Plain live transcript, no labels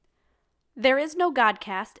There Is No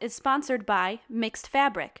Godcast is sponsored by Mixed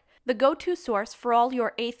Fabric, the go-to source for all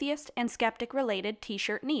your atheist and skeptic-related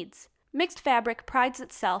t-shirt needs. Mixed Fabric prides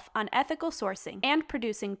itself on ethical sourcing and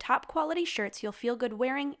producing top-quality shirts you'll feel good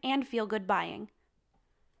wearing and feel good buying.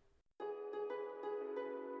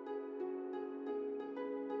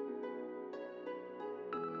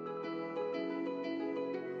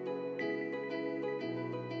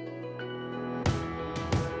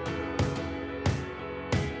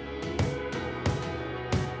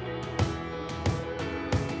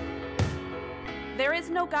 There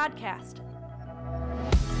Is No Godcast,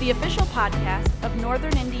 the official podcast of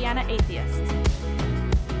Northern Indiana Atheists.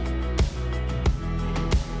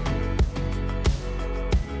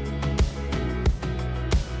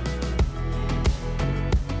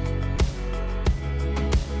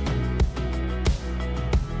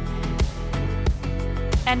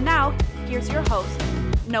 And now, here's your host,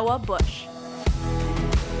 Noah Bush.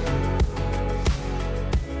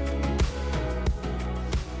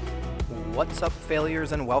 What's up,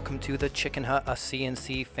 failures, and welcome to the Chicken Hut, a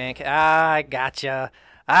CNC fan. I gotcha.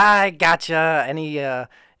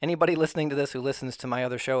 Anybody listening to this who listens to my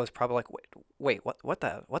other show is probably like, wait, what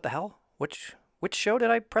the hell? Which show did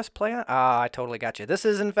I press play on? I totally got you. This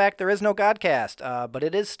is, in fact, There Is No Godcast, but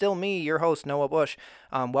it is still me, your host, Noah Bush.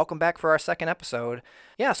 Welcome back for our second episode.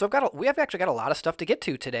 Yeah, so we have actually got a lot of stuff to get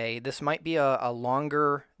to today. This might be a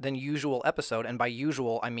longer than usual episode, and by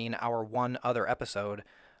usual, I mean our one other episode.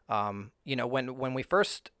 When we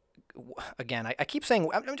first, again, I keep saying,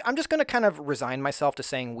 I'm just going to kind of resign myself to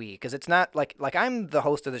saying we, because it's not like I'm the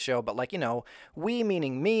host of the show, but we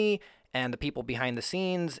meaning me and the people behind the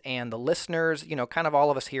scenes and the listeners, kind of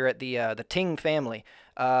all of us here at the Ting family.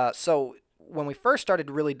 So when we first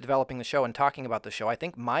started really developing the show and talking about the show, I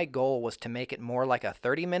think my goal was to make it more like a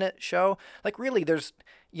 30-minute show. Like really there's,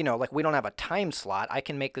 we don't have a time slot. I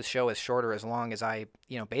can make this show as short or as long as I,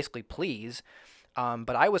 basically please.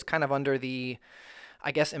 But I was kind of under the,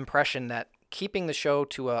 I guess, impression that keeping the show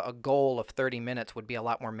to a goal of 30 minutes would be a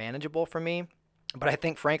lot more manageable for me. But I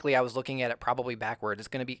think, frankly, I was looking at it probably backwards. It's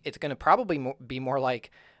going to probably be more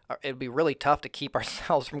like, it'd be really tough to keep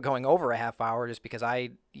ourselves from going over a half hour just because I,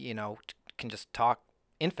 can just talk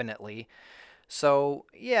infinitely. So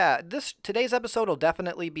yeah, today's episode will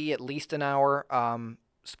definitely be at least an hour.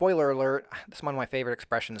 Spoiler alert, this is one of my favorite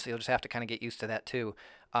expressions, so you'll just have to kind of get used to that too.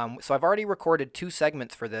 So I've already recorded 2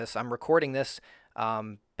 segments for this. I'm recording this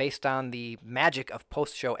based on the magic of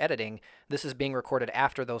post-show editing. This is being recorded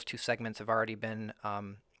after those 2 segments have already been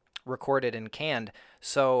recorded and canned.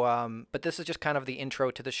 So, but this is just kind of the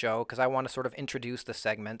intro to the show because I want to sort of introduce the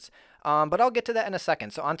segments. But I'll get to that in a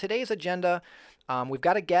second. So on today's agenda, we've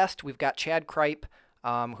got a guest. We've got Chad Kripe,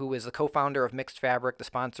 who is the co-founder of Mixed Fabric, the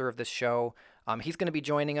sponsor of this show. He's going to be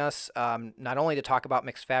joining us not only to talk about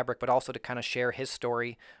Mixed Fabric, but also to kind of share his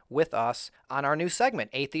story with us on our new segment,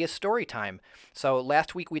 Atheist Storytime. So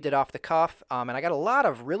last week we did Off the Cuff, and I got a lot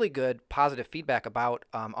of really good positive feedback about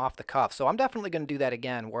Off the Cuff. So I'm definitely going to do that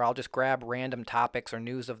again, where I'll just grab random topics or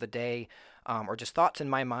news of the day, or just thoughts in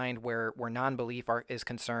my mind where non-belief is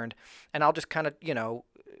concerned, and I'll just kind of,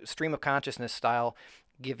 stream of consciousness style,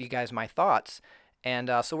 give you guys my thoughts. And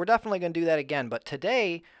so we're definitely going to do that again. But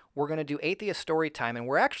today, we're going to do Atheist Storytime, and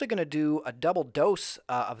we're actually going to do a double dose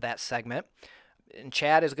of that segment. And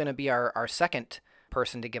Chad is going to be our second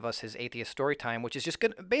person to give us his Atheist Storytime, which is just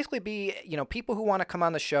going to basically be, people who want to come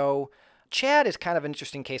on the show. Chad is kind of an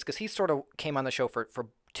interesting case because he sort of came on the show for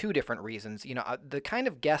 2 different reasons. The kind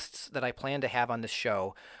of guests that I plan to have on this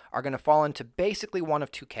show are going to fall into basically one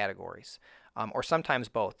of 2 categories, or sometimes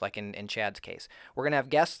both, like in Chad's case. We're going to have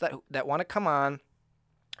guests that want to come on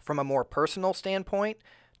from a more personal standpoint,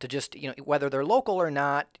 to just, whether they're local or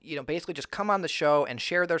not, basically just come on the show and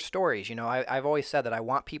share their stories. I've always said that I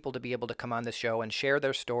want people to be able to come on this show and share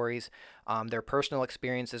their stories, their personal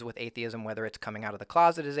experiences with atheism, whether it's coming out of the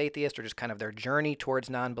closet as atheist or just kind of their journey towards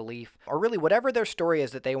non-belief, or really whatever their story is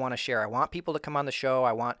that they want to share. I want people to come on the show.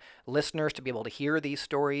 I want listeners to be able to hear these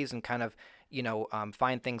stories and kind of,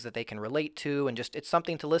 find things that they can relate to, and just it's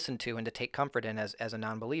something to listen to and to take comfort in as a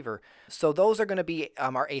non-believer. So those are going to be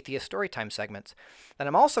our Atheist Storytime segments. Then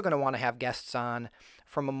I'm also going to want to have guests on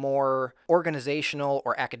from a more organizational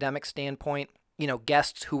or academic standpoint,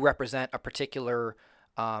 guests who represent a particular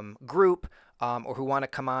group, or who want to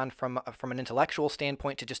come on from an intellectual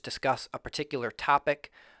standpoint to just discuss a particular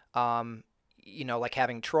topic. Like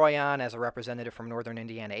having Troy on as a representative from Northern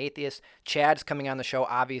Indiana Atheists. Chad's coming on the show,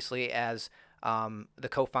 obviously, as the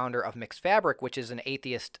co-founder of Mixed Fabric, which is an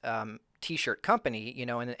atheist t-shirt company,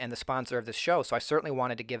 and the sponsor of this show. So I certainly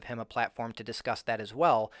wanted to give him a platform to discuss that as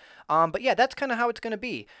well. But yeah, that's kind of how it's going to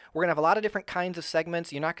be. We're going to have a lot of different kinds of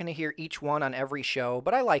segments. You're not going to hear each one on every show,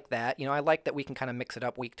 but I like that. I like that we can kind of mix it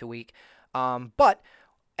up week to week. But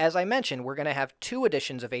as I mentioned, we're going to have 2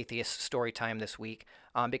 editions of Atheist Storytime this week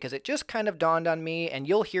because it just kind of dawned on me, and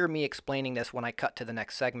you'll hear me explaining this when I cut to the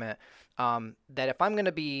next segment, that if I'm going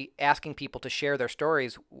to be asking people to share their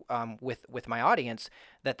stories with my audience,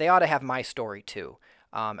 that they ought to have my story too.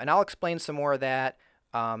 And I'll explain some more of that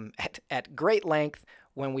at great length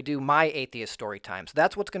when we do my Atheist Storytime. So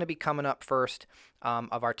that's what's going to be coming up first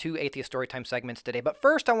of our 2 Atheist Storytime segments today. But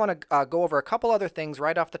first, I want to go over a couple other things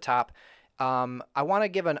right off the top. I want to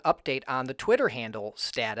give an update on the Twitter handle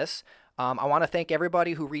status. I want to thank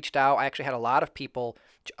everybody who reached out. I actually had a lot of people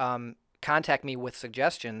contact me with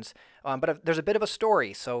suggestions, but there's a bit of a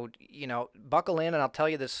story. So, buckle in and I'll tell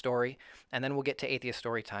you this story, and then we'll get to Atheist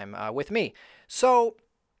Storytime with me. So,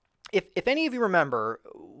 if any of you remember,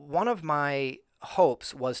 one of my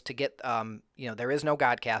hopes was to get, there is no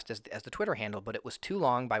Godcast as the Twitter handle, but it was too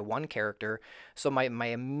long by one character. So my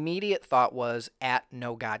immediate thought was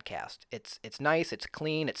 @NoGodcast. It's nice, it's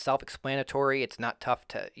clean, it's self-explanatory, it's not tough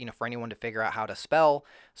to, for anyone to figure out how to spell,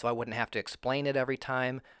 so I wouldn't have to explain it every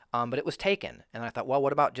time. But it was taken, and I thought, well,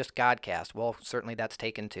 what about just Godcast? Well, certainly that's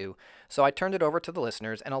taken too. So I turned it over to the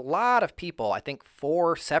listeners, and a lot of people, I think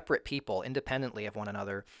 4 separate people independently of one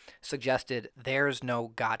another, suggested there's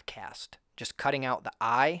no Godcast. Just cutting out the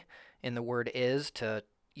I in the word is to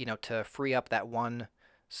free up that one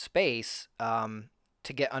space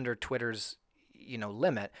to get under Twitter's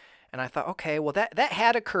limit. And I thought, okay, well that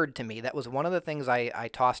had occurred to me. That was one of the things I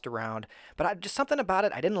tossed around, but just something about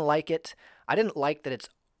it, I didn't like it. I didn't like that it's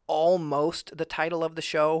almost the title of the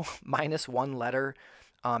show minus 1 letter,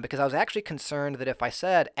 because I was actually concerned that if I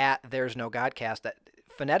said @there's no Godcast, that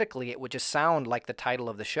phonetically it would just sound like the title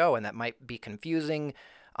of the show, and that might be confusing.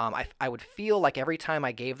 I would feel like every time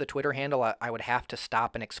I gave the Twitter handle, I would have to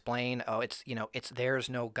stop and explain, it's there's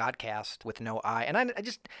no Godcast with no I. And I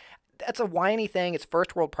just, that's a whiny thing. It's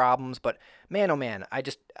first world problems, but man, oh man, I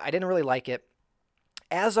didn't really like it.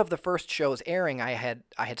 As of the first show's airing, I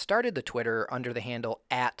had started the Twitter under the handle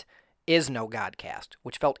 @isnogodcast,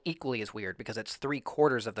 which felt equally as weird because it's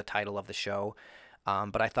 3/4 of the title of the show.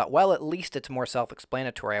 But I thought, well, at least it's more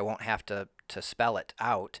self-explanatory. I won't have to spell it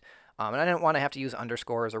out. And I didn't want to have to use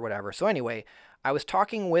underscores or whatever. So anyway, I was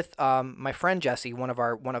talking with my friend Jesse, one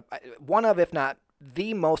of if not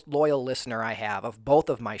the most loyal listener I have of both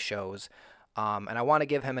of my shows. And I want to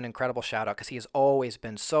give him an incredible shout out because he has always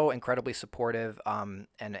been so incredibly supportive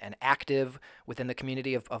and active within the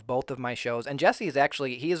community of both of my shows. And Jesse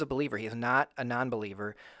he is a believer. He is not a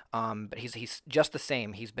non-believer, but he's just the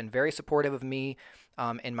same. He's been very supportive of me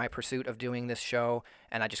in my pursuit of doing this show,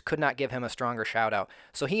 and I just could not give him a stronger shout out.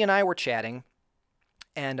 So he and I were chatting,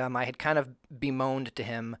 and I had kind of bemoaned to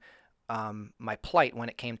him my plight when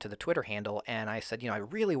it came to the Twitter handle, and I said, I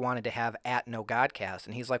really wanted to have @NoGodcast,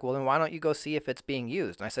 and he's like, well, then why don't you go see if it's being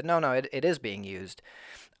used? And I said, no, it is being used.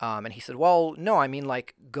 And he said, well, no, I mean,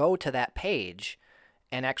 like, go to that page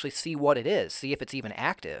and actually see what it is, see if it's even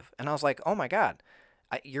active. And I was like, oh my God,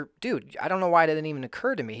 dude, I don't know why it didn't even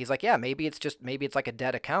occur to me. He's like, yeah, maybe it's like a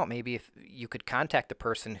dead account. Maybe if you could contact the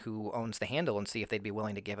person who owns the handle and see if they'd be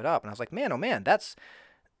willing to give it up. And I was like, man, oh man, that's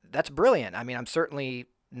brilliant. I mean, I'm certainly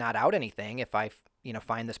not out anything if I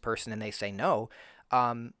find this person and they say no.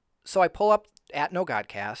 So I pull up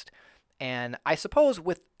 @NoGodcast, and I suppose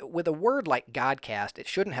with a word like Godcast, it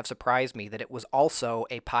shouldn't have surprised me that it was also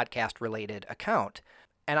a podcast related account.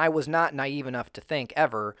 And I was not naive enough to think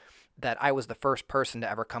ever that I was the first person to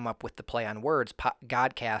ever come up with the play on words,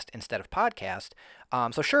 Godcast instead of podcast.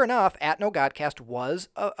 So sure enough, @NoGodcast was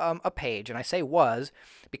a page, and I say was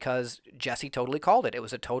because Jesse totally called it. It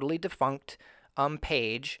was a totally defunct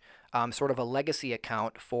page, sort of a legacy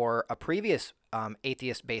account for a previous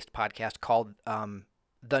atheist-based podcast called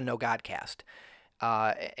the No Godcast.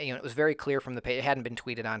 It was very clear from the page. It hadn't been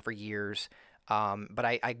tweeted on for years, but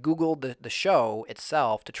I Googled the show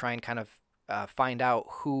itself to try and kind of find out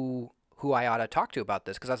who I ought to talk to about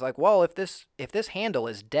this, because I was like, well, if this handle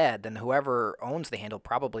is dead, then whoever owns the handle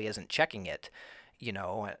probably isn't checking it,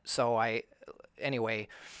 So anyway,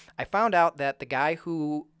 I found out that the guy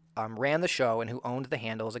who ran the show and who owned the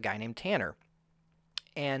handle is a guy named Tanner.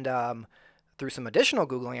 And through some additional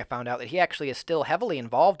Googling, I found out that he actually is still heavily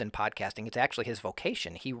involved in podcasting. It's actually his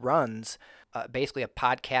vocation. He runs basically a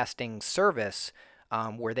podcasting service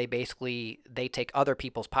where they take other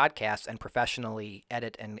people's podcasts and professionally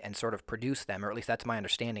edit and sort of produce them, or at least that's my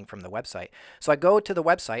understanding from the website. So I go to the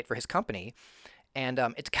website for his company, and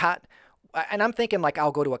it's got and I'm thinking like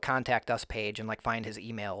I'll go to a contact us page and like find his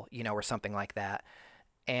email, or something like that.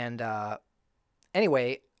 And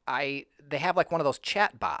anyway, they have like one of those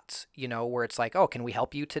chat bots, where it's like, oh, can we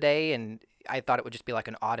help you today? And I thought it would just be like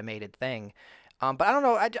an automated thing. But I don't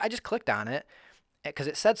know. I just clicked on it because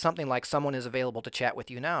it said something like someone is available to chat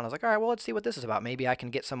with you now. And I was like, all right, well, let's see what this is about. Maybe I can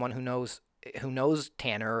get someone who knows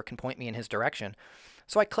Tanner or can point me in his direction.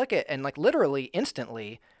 So I click it, and like literally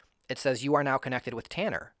instantly, it says you are now connected with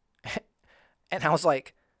Tanner. And I was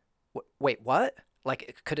like, wait, what?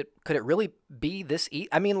 Like, could it really be this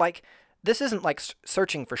I mean, like, this isn't like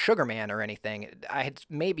searching for Sugar Man or anything. I had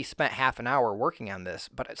maybe spent half an hour working on this,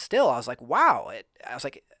 but still, I was like, wow. I was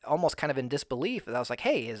like almost kind of in disbelief. I was like,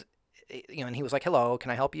 hey, and he was like, hello,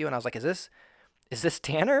 can I help you? And I was like, is this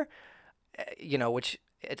Tanner? Which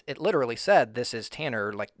it literally said, this is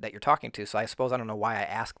Tanner, like that you're talking to. So I suppose I don't know why I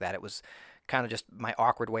asked that. It was kind of just my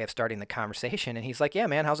awkward way of starting the conversation. And he's like, yeah,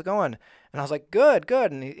 man, how's it going? And I was like, good,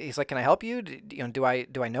 good. And he's like, can I help you? Do I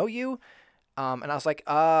know you? And I was like,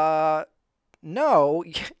 no,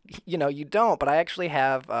 you don't, but I actually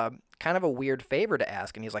have kind of a weird favor to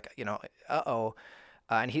ask. And he's like, uh-oh.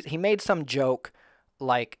 And he made some joke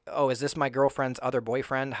like, oh, is this my girlfriend's other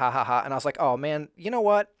boyfriend? Ha ha ha. And I was like, oh man, you know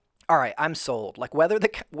what? All right, I'm sold. Like whether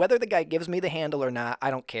the guy gives me the handle or not, I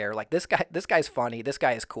don't care. Like this guy's funny. This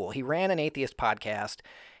guy is cool. He ran an atheist podcast.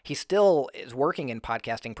 He still is working in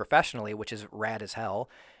podcasting professionally, which is rad as hell.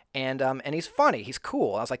 And he's funny. He's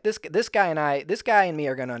cool. I was like, this guy and me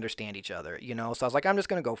are gonna understand each other, So I was like, I'm just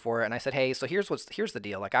gonna go for it. And I said, hey, so here's the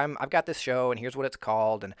deal. Like I've got this show, and here's what it's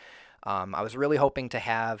called. And I was really hoping to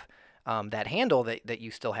have that handle that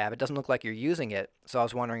you still have. It doesn't look like you're using it, so I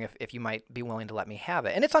was wondering if you might be willing to let me have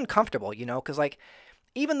it. And it's uncomfortable, because like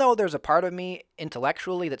even though there's a part of me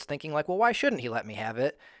intellectually that's thinking like, well, why shouldn't he let me have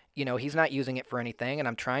it? He's not using it for anything, and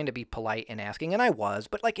I'm trying to be polite in asking, and I was,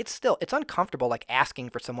 but like it's uncomfortable like asking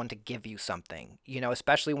for someone to give you something,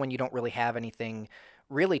 especially when you don't really have anything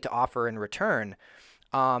really to offer in return.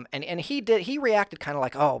 And he reacted kind of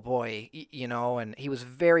like, oh boy, and he was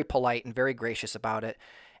very polite and very gracious about it.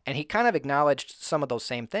 And he kind of acknowledged some of those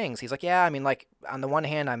same things. He's like, yeah, I mean, like on the one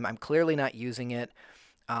hand, I'm clearly not using it.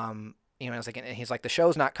 And I was like, and he's like, the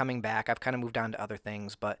show's not coming back. I've kind of moved on to other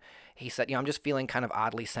things, but he said, I'm just feeling kind of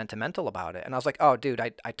oddly sentimental about it. And I was like, oh, dude,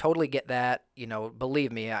 I totally get that.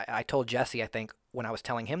 Believe me, I told Jesse, I think when I was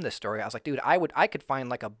telling him this story, I was like, dude, I could find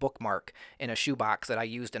like a bookmark in a shoebox that I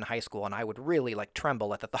used in high school, and I would really like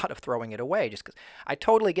tremble at the thought of throwing it away, just because I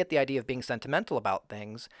totally get the idea of being sentimental about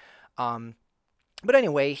things. But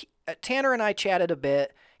anyway, Tanner and I chatted a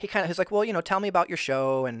bit. He's like, well, tell me about your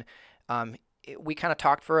show, and we kind of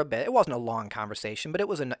talked for a bit. It wasn't a long conversation, but it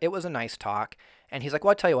was a nice talk. And he's like,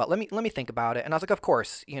 well, I'll tell you what, let me think about it. And I was like, of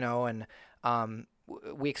course, and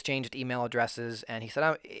we exchanged email addresses. And he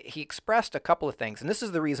said he expressed a couple of things, and this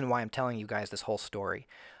is the reason why I'm telling you guys this whole story.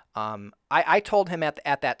 I told him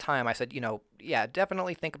at that time, I said, yeah,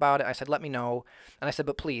 definitely think about it. I said, let me know. And I said,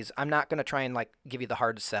 but please, I'm not going to try and like give you the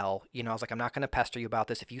hard sell. I was like, I'm not going to pester you about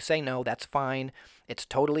this. If you say no, that's fine. It's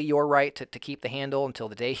totally your right to keep the handle until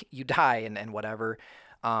the day you die and whatever.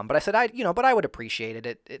 But I said, but I would appreciate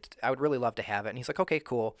it. I would really love to have it. And he's like, okay,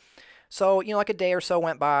 cool. So, like a day or so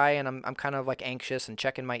went by, and I'm kind of like anxious and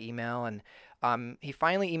checking my email. And he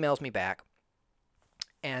finally emails me back.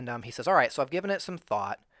 And he says, all right, so I've given it some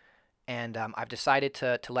thought. And I've decided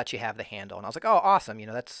to let you have the handle. And I was like, oh, awesome.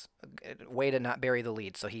 That's a way to not bury the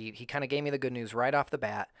lead. So he kind of gave me the good news right off the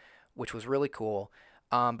bat, which was really cool.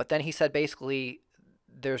 But then he said, basically,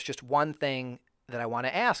 there's just one thing that I want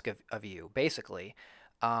to ask of you, basically.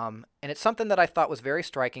 And it's something that I thought was very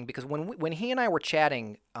striking, because when he and I were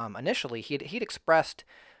chatting initially, he'd expressed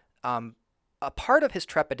a part of his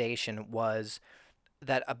trepidation was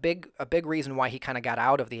that a big reason why he kind of got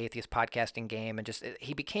out of the atheist podcasting game, and just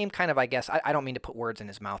he became kind of, I guess, I don't mean to put words in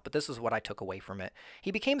his mouth, but this is what I took away from it. He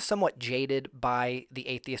became somewhat jaded by the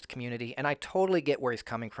atheist community, and I totally get where he's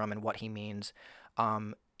coming from and what he means.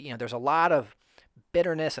 There's a lot of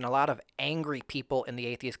bitterness and a lot of angry people in the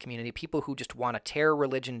atheist community, people who just want to tear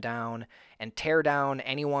religion down and tear down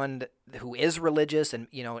anyone who is religious, and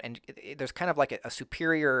there's kind of like a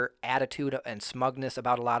superior attitude and smugness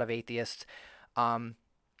about a lot of atheists.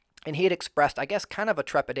 And he had expressed, I guess, kind of a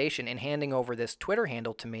trepidation in handing over this Twitter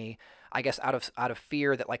handle to me, I guess out of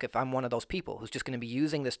fear that, like, if I'm one of those people who's just going to be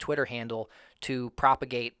using this Twitter handle to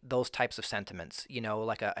propagate those types of sentiments,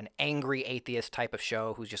 like an angry atheist type of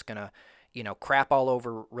show who's just going to, crap all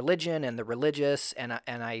over religion and the religious, and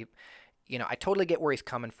I totally get where he's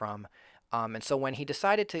coming from. And so when he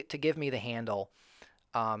decided to give me the handle,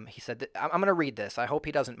 He said, I'm going to read this. I hope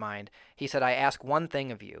he doesn't mind. He said, I ask one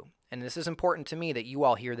thing of you, and this is important to me that you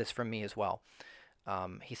all hear this from me as well.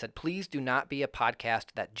 He said, please do not be a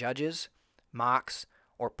podcast that judges, mocks,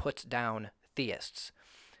 or puts down theists.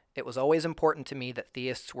 It was always important to me that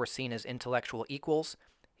theists were seen as intellectual equals,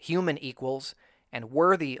 human equals, and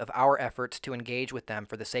worthy of our efforts to engage with them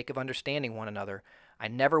for the sake of understanding one another. I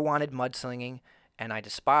never wanted mudslinging, and I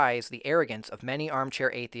despise the arrogance of many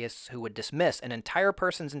armchair atheists who would dismiss an entire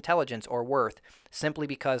person's intelligence or worth simply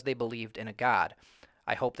because they believed in a God.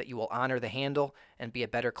 I hope that you will honor the handle and be a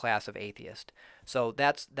better class of atheist. So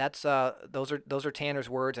those are Tanner's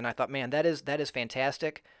words, and I thought, man, that is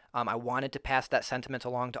fantastic. I wanted to pass that sentiment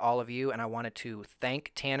along to all of you, and I wanted to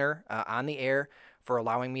thank Tanner on the air for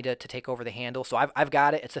allowing me to take over the handle. So I've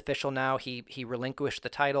got it; it's official now. He relinquished the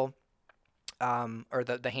title. Or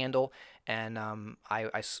the handle, and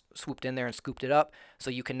I swooped in there and scooped it up. So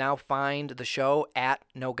you can now find the show at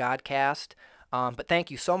No Godcast. But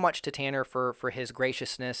thank you so much to Tanner for his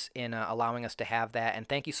graciousness in allowing us to have that, and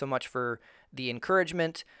thank you so much for the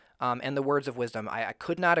encouragement and the words of wisdom. I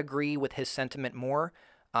could not agree with his sentiment more.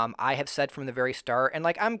 I have said from the very start, and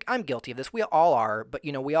like I'm guilty of this. We all are, but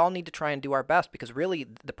we all need to try and do our best, because really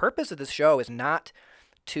the purpose of this show is not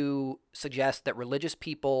to suggest that religious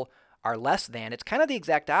people are less than. It's kind of the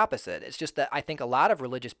exact opposite. It's just that I think a lot of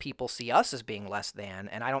religious people see us as being less than,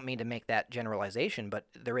 and I don't mean to make that generalization, but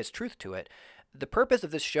there is truth to it. The purpose of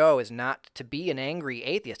this show is not to be an angry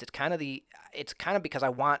atheist. It's kind of because I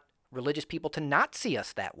want religious people to not see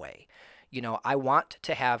us that way. I want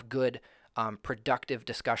to have good, productive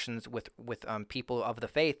discussions with people of the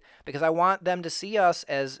faith, because I want them to see us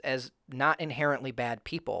as not inherently bad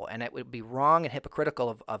people. And it would be wrong and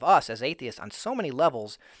hypocritical of us as atheists on so many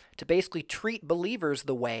levels to basically treat believers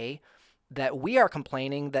the way that we are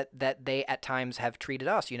complaining that they at times have treated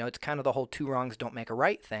us. It's kind of the whole two wrongs don't make a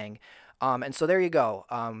right thing. And so there you go.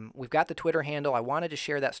 We've got the Twitter handle. I wanted to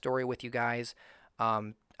share that story with you guys.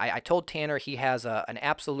 I told Tanner he has an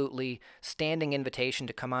absolutely standing invitation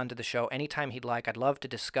to come on to the show anytime he'd like. I'd love to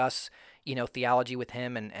discuss, theology with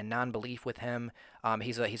him and non-belief with him.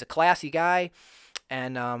 He's a classy guy,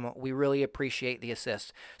 and we really appreciate the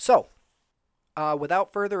assist. So,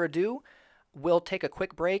 without further ado, we'll take a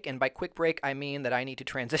quick break, and by quick break, I mean that I need to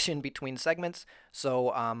transition between segments. So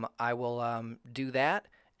I will do that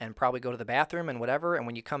and probably go to the bathroom and whatever, and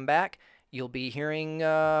when you come back, you'll be hearing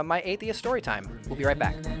my atheist story time. We'll be right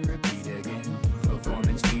back. And then repeat again.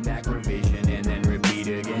 Performance feedback revision, and then repeat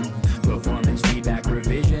again. Performance feedback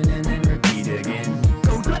revision, and then repeat again.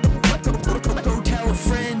 Go tell a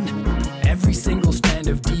friend. Every single strand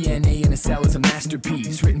of DNA in a cell is a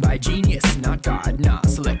masterpiece, written by genius, not God,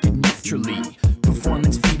 selected naturally.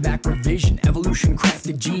 Performance feedback revision, evolution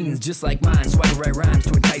crafted genes just like mine. So I can write rhymes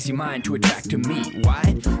to entice your mind to attract to me.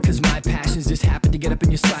 Why? Cause my passions just happen to get up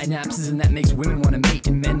in your synapses, and that makes women want to mate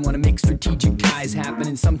and men want to make strategic ties happen,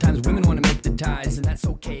 and sometimes women want to make the ties, and that's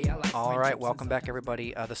okay. All right, welcome back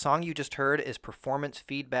everybody. The song you just heard is Performance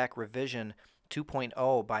Feedback Revision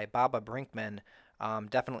 2.0 by Baba Brinkman.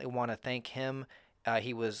 Definitely want to thank him.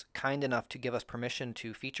 He was kind enough to give us permission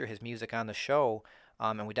to feature his music on the show.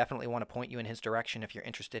 And we definitely want to point you in his direction if you're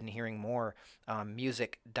interested in hearing more.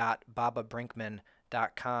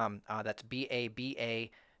 Music.bababrinkman.com. That's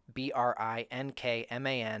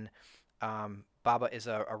BABABRINKMAN. Baba is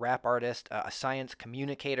a rap artist, a science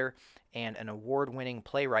communicator, and an award-winning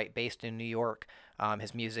playwright based in New York.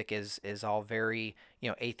 His music is all very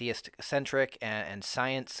atheist-centric and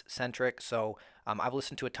science-centric. So I've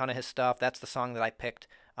listened to a ton of his stuff. That's the song that I picked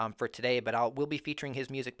for today, but we'll be featuring his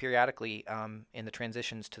music periodically in the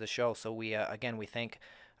transitions to the show. So we thank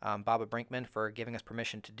Baba Brinkman for giving us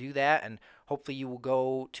permission to do that, and hopefully you will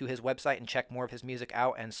go to his website and check more of his music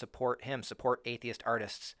out and support him, support atheist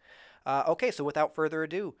artists. Okay, so without further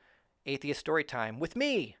ado, atheist story time with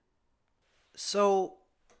me. So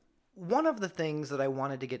one of the things that I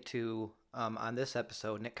wanted to get to on this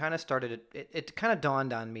episode, and it kind of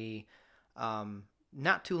dawned on me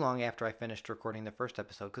not too long after I finished recording the first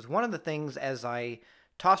episode, because one of the things as I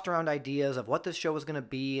tossed around ideas of what this show was going to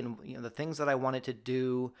be and the things that I wanted to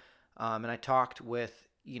do, and I talked with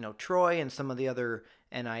Troy and some of the other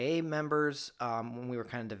NIA members when we were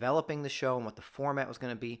kind of developing the show and what the format was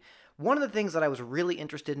going to be. One of the things that I was really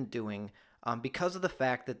interested in doing, because of the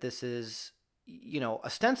fact that this is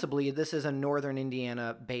ostensibly this is a Northern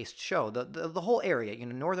Indiana based show, the whole area,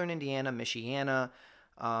 Northern Indiana, Michiana,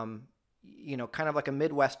 kind of like a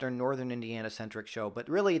Midwestern, Northern Indiana-centric show, but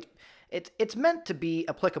really it's meant to be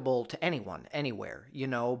applicable to anyone, anywhere,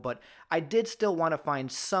 but I did still want to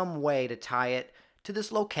find some way to tie it to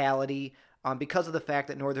this locality, because of the fact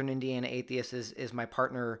that Northern Indiana Atheists is my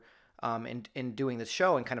partner in doing this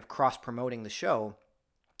show and kind of cross-promoting the show.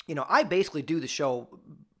 I basically do the show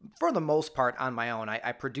for the most part on my own.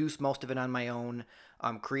 I produce most of it on my own.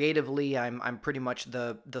 Creatively, I'm pretty much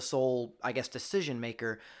the sole, I guess, decision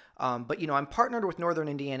maker. But I'm partnered with Northern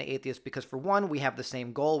Indiana Atheists because, for one, we have the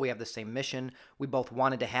same goal, we have the same mission. We both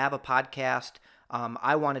wanted to have a podcast.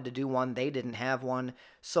 I wanted to do one; they didn't have one.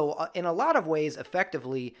 So, in a lot of ways,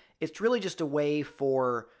 effectively, it's really just a way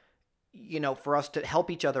for us to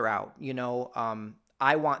help each other out.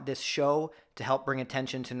 I want this show to help bring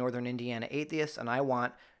attention to Northern Indiana Atheists, and I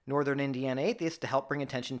want Northern Indiana Atheists to help bring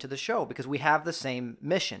attention to the show because we have the same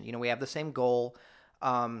mission. We have the same goal.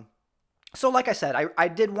 So like I said, I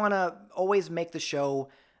did want to always make the show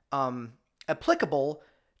applicable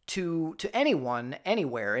to anyone,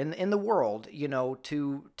 anywhere in the world,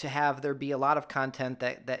 to have there be a lot of content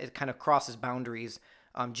that it kind of crosses boundaries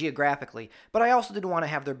geographically. But I also did want to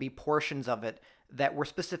have there be portions of it that were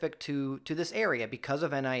specific to this area because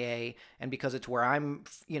of NIA and because it's where I'm,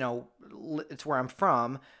 it's where I'm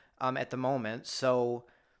from at the moment. So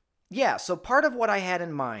yeah, so part of what I had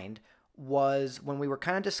in mind was when we were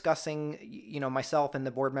kind of discussing, myself and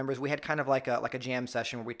the board members, we had kind of like a jam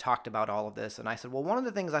session where we talked about all of this. And I said, well, one of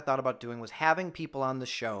the things I thought about doing was having people on the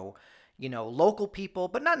show, local people,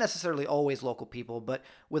 but not necessarily always local people, but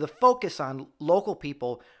with a focus on local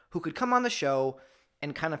people who could come on the show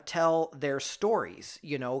and kind of tell their stories,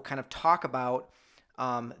 kind of talk about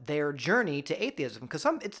their journey to atheism, because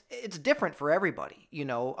it's different for everybody.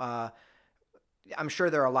 I'm sure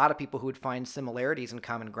there are a lot of people who would find similarities and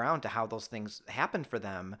common ground to how those things happened for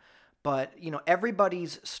them. But,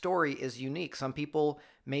 everybody's story is unique. Some people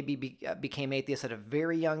maybe became atheists at a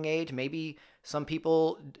very young age. Maybe some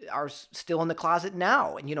people are still in the closet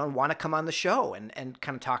now and, want to come on the show and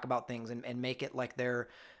kind of talk about things and make it like their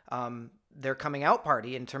coming out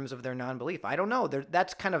party in terms of their non-belief. I don't know.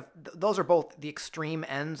 That's kind of, those are both the extreme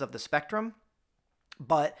ends of the spectrum.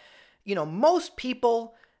 But, most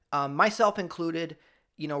people, myself included,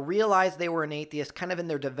 realized they were an atheist kind of in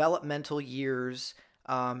their developmental years,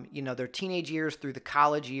 their teenage years through the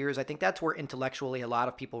college years. I think that's where intellectually a lot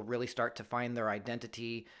of people really start to find their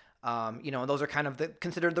identity. And those are kind of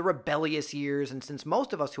considered the rebellious years. And since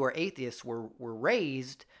most of us who are atheists were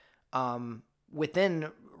raised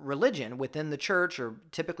within religion, within the church, or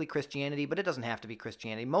typically Christianity, but it doesn't have to be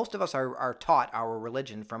Christianity. Most of us are taught our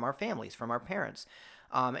religion from our families, from our parents.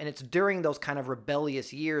 And it's during those kind of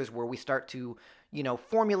rebellious years where we start to,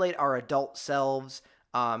 formulate our adult selves,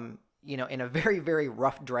 in a very, very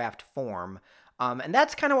rough draft form. And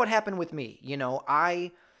that's kind of what happened with me.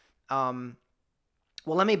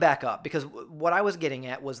 Well, let me back up, because what I was getting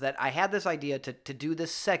at was that I had this idea to do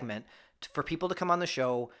this segment for people to come on the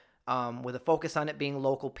show with a focus on it being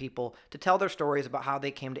local people, to tell their stories about how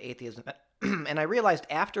they came to atheism. And I realized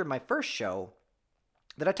after my first show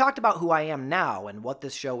that I talked about who I am now and what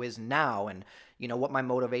this show is now and, what my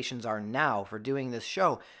motivations are now for doing this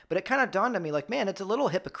show. But it kind of dawned on me like, man, it's a little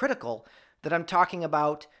hypocritical that I'm talking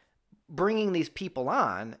about bringing these people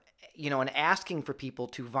on, and asking for people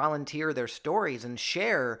to volunteer their stories and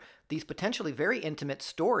share these potentially very intimate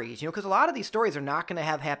stories, because a lot of these stories are not going to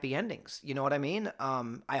have happy endings. You know what I mean?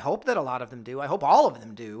 I hope that a lot of them do. I hope all of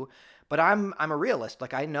them do. But I'm a realist.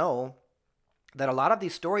 Like, I know that a lot of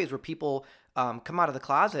these stories where people come out of the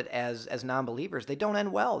closet as non-believers, they don't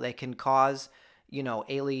end well. They can cause,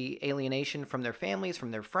 alienation from their families,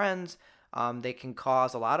 from their friends. They can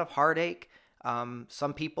cause a lot of heartache.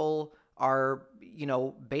 Some people are,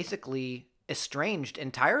 basically estranged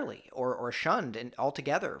entirely or shunned and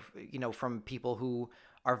altogether, from people who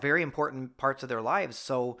are very important parts of their lives.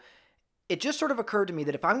 So it just sort of occurred to me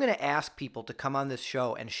that if I'm going to ask people to come on this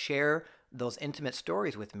show and share those intimate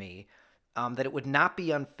stories with me, that it would not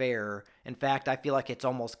be unfair. In fact, I feel like it's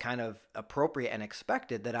almost kind of appropriate and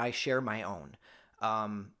expected that I share my own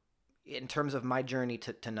in terms of my journey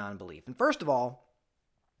to non-belief. And first of all,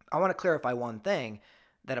 I want to clarify one thing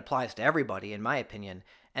that applies to everybody, in my opinion,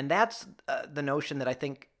 and that's the notion that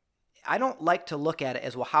I don't like to look at it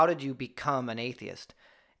as, well, how did you become an atheist?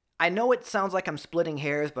 I know it sounds like I'm splitting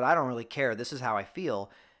hairs, but I don't really care. This is how I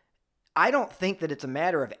feel. I don't think that it's a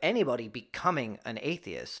matter of anybody becoming an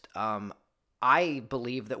atheist. I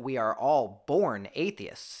believe that we are all born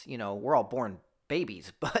atheists. We're all born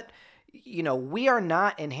babies, but, we are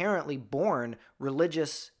not inherently born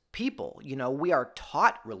religious people. We are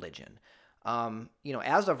taught religion.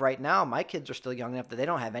 As of right now, my kids are still young enough that they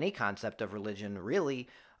don't have any concept of religion, really.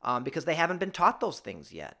 because they haven't been taught those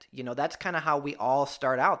things yet. That's kind of how we all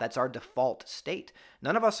start out. That's our default state.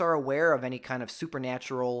 None of us are aware of any kind of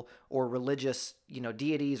supernatural or religious,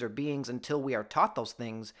 deities or beings until we are taught those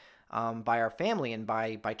things by our family and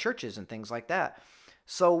by churches and things like that.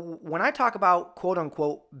 So when I talk about quote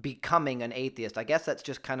unquote becoming an atheist, I guess that's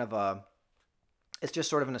just kind of it's just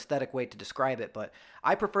sort of an aesthetic way to describe it, but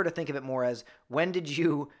I prefer to think of it more as, when did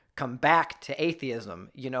you come back to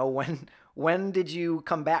atheism? When did you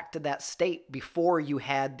come back to that state before you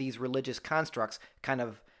had these religious constructs kind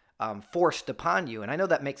of forced upon you? And I know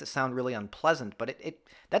that makes it sound really unpleasant, but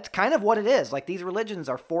that's kind of what it is. Like, these religions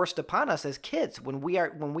are forced upon us as kids when we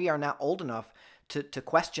are not old enough to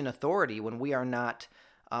question authority, when we are not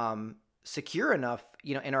secure enough,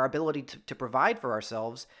 in our ability to provide for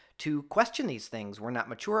ourselves, to question these things. We're not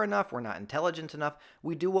mature enough. We're not intelligent enough.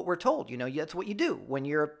 We do what we're told. That's what you do when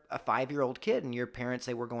you're a 5-year-old kid and your parents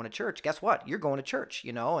say, we're going to church. Guess what? You're going to church,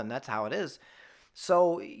 and that's how it is.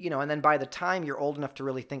 So, and then by the time you're old enough to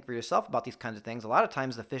really think for yourself about these kinds of things, a lot of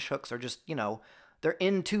times the fish hooks are just, they're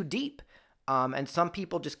in too deep. And some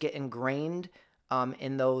people just get ingrained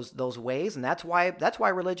in those ways. And that's why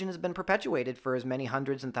religion has been perpetuated for as many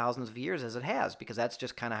hundreds and thousands of years as it has, because that's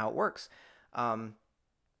just kind of how it works.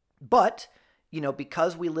 But,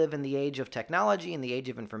 because we live in the age of technology and the age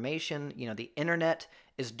of information, the internet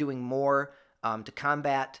is doing more to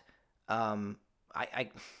combat.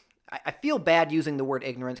 I feel bad using the word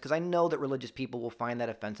ignorance, because I know that religious people will find that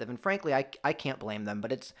offensive. And frankly, I can't blame them,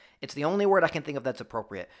 but it's the only word I can think of that's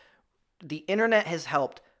appropriate. The internet has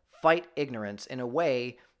helped fight ignorance in a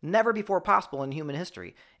way never before possible in human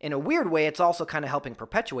history. In a weird way, it's also kind of helping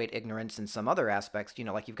perpetuate ignorance in some other aspects,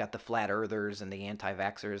 like you've got the flat earthers and the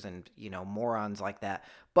anti-vaxxers and, morons like that.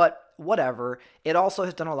 But whatever, it also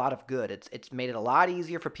has done a lot of good. It's made it a lot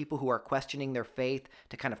easier for people who are questioning their faith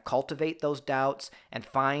to kind of cultivate those doubts and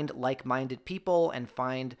find like-minded people and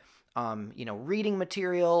find, reading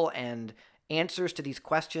material and answers to these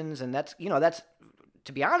questions. And that's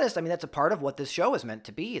to be honest, that's a part of what this show is meant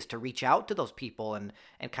to be, is to reach out to those people and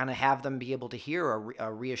kind of have them be able to hear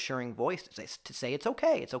a reassuring voice to say it's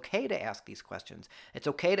okay. It's okay to ask these questions. It's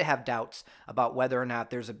okay to have doubts about whether or not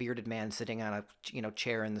there's a bearded man sitting on a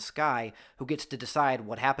chair in the sky who gets to decide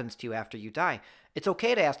what happens to you after you die. It's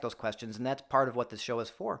okay to ask those questions, and that's part of what this show is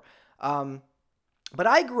for. But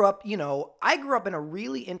I grew up in a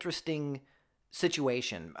really interesting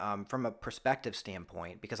situation from a perspective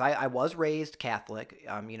standpoint, because I was raised Catholic.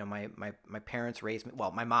 My parents raised me.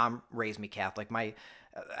 Well, my mom raised me Catholic. I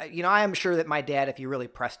am sure that my dad, if you really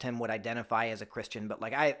pressed him, would identify as a Christian. But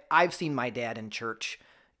I've seen my dad in church.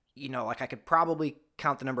 I could probably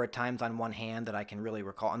count the number of times on one hand that I can really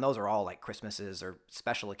recall, and those are all like Christmases or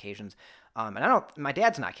special occasions. And my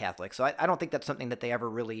dad's not Catholic, so I don't think that's something that they ever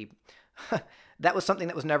really. That was something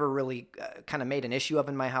that was never really kind of made an issue of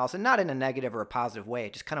in my house, and not in a negative or a positive way.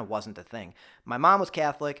 It just kind of wasn't a thing. My mom was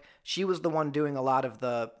Catholic. She was the one doing a lot of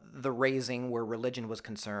the raising where religion was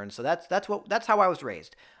concerned. So that's how I was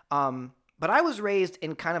raised. But I was raised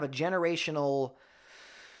in kind of a generational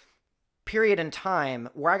period in time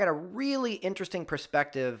where I got a really interesting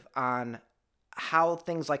perspective on how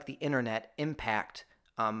things like the internet impact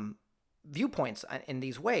viewpoints in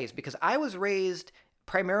these ways, because I was raised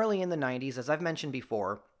primarily in the 90s, as I've mentioned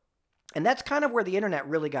before, and that's kind of where the internet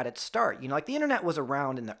really got its start. The internet was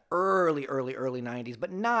around in the early 90s, but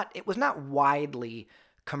it was not widely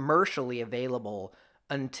commercially available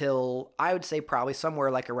until, I would say, probably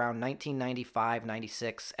somewhere like around 1995,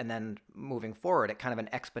 96, and then moving forward at kind of an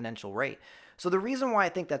exponential rate. So the reason why I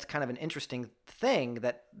think that's kind of an interesting thing,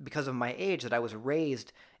 that because of my age, that I was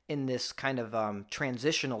raised in this kind of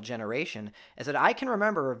transitional generation, is that I can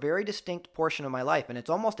remember a very distinct portion of my life, and it's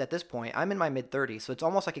almost, at this point, I'm in my mid-30s, so it's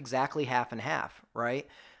almost like exactly half and half, right?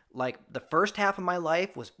 Like, the first half of my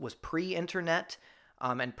life was pre-internet,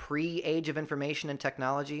 and pre-age of information and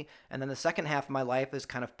technology, and then the second half of my life is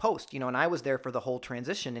kind of post, and I was there for the whole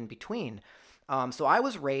transition in between. So I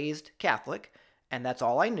was raised Catholic, and that's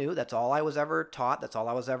all I knew. That's all I was ever taught. That's all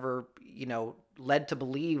I was ever, led to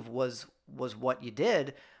believe was what you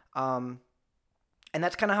did. And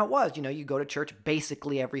that's kind of how it was. You go to church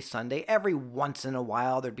basically every Sunday. Every once in a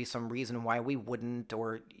while, there'd be some reason why we wouldn't,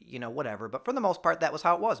 or, whatever. But for the most part, that was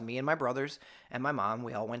how it was. Me and my brothers and my mom,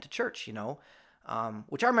 we all went to church,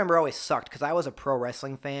 which I remember always sucked, because I was a pro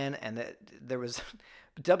wrestling fan, and there was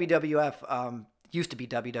WWF, used to be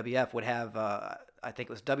WWF, would have, I think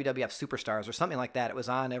it was WWF Superstars or something like that. It was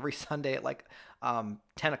on every Sunday at like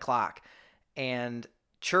 10 o'clock. And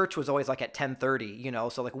church was always like at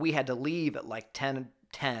 10:30, so like we had to leave at like 10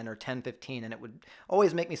 10 or 10:15, and it would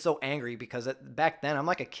always make me so angry because back then I'm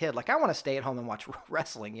like a kid. Like I want to stay at home and watch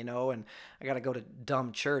wrestling, and I got to go to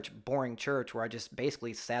dumb church, boring church where I just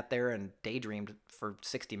basically sat there and daydreamed for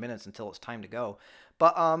 60 minutes until it's time to go.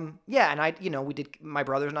 But yeah, and we did, my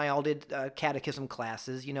brothers and I all did catechism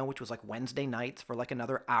classes, which was like Wednesday nights for like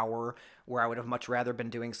another hour, where I would have much rather been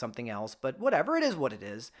doing something else. But whatever, it is what it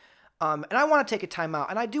is. And I want to take a time out,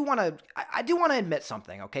 and I do want to admit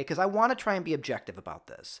something, okay? Because I want to try and be objective about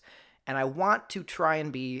this, and I want to try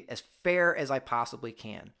and be as fair as I possibly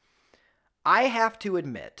can. I have to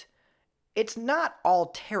admit, it's not all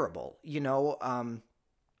terrible,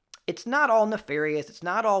 It's not all nefarious. It's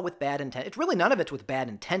not all with bad intent. It's really none of it's with bad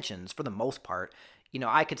intentions for the most part.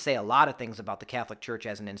 I could say a lot of things about the Catholic Church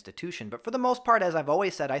as an institution, but for the most part, as I've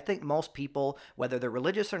always said, I think most people, whether they're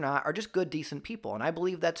religious or not, are just good, decent people. And I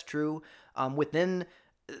believe that's true within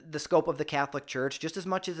the scope of the Catholic Church, just as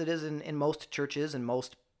much as it is in most churches and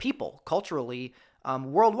most people culturally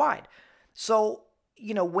worldwide. So,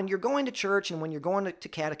 when you're going to church and when you're going to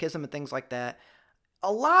catechism and things like that,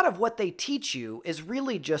 a lot of what they teach you is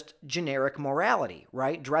really just generic morality,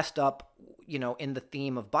 right? Dressed up, in the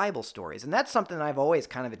theme of Bible stories. And that's something I've always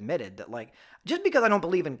kind of admitted, that like, just because I don't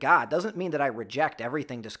believe in God doesn't mean that I reject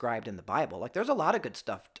everything described in the Bible. Like there's a lot of good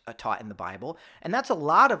stuff taught in the Bible. And that's a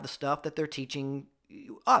lot of the stuff that they're teaching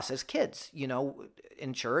us as kids,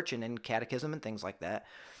 in church and in catechism and things like that.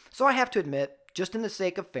 So I have to admit, just in the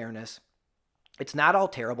sake of fairness, it's not all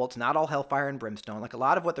terrible. It's not all hellfire and brimstone. Like a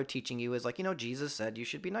lot of what they're teaching you is like, Jesus said you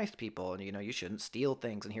should be nice to people and, you shouldn't steal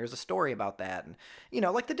things. And here's a story about that. And,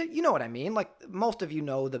 like you know what I mean? Like most of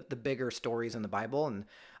know the bigger stories in the Bible. And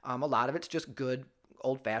a lot of it's just good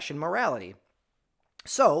old fashioned morality.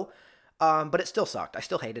 So, but it still sucked. I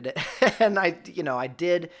still hated it. And I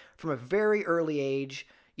did from a very early age,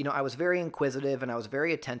 I was very inquisitive and I was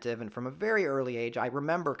very attentive. And from a very early age, I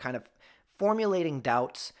remember kind of formulating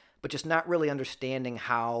doubts, but just not really understanding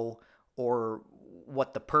how or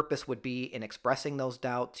what the purpose would be in expressing those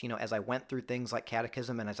doubts, as I went through things like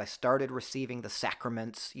catechism and as I started receiving the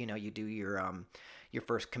sacraments. You do your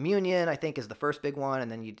first communion, I think is the first big one,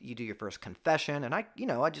 and then you do your first confession, and I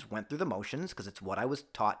just went through the motions because it's what I was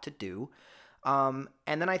taught to do. And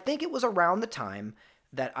then I think it was around the time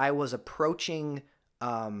that I was approaching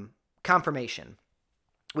confirmation,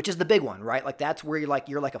 which is the big one, right? Like that's where you're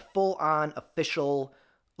like a full-on official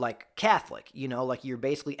like Catholic, like you're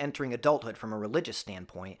basically entering adulthood from a religious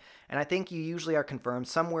standpoint. And I think you usually are confirmed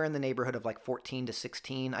somewhere in the neighborhood of like 14 to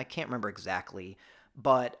 16. I can't remember exactly,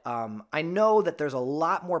 but I know that there's a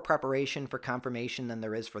lot more preparation for confirmation than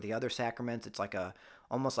there is for the other sacraments. It's like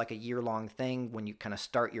almost like a year-long thing when you kind of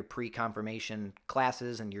start your pre-confirmation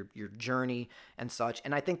classes and your journey and such.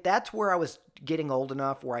 And I think that's where I was getting old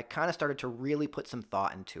enough where I kind of started to really put some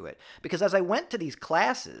thought into it. Because as I went to these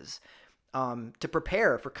classes, to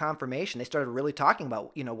prepare for confirmation, they started really talking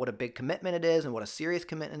about, what a big commitment it is and what a serious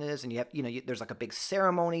commitment it is. And you have, there's like a big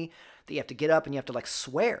ceremony that you have to get up and you have to like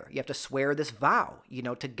swear. You have to swear this vow,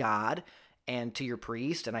 to God and to your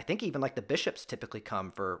priest. And I think even like the bishops typically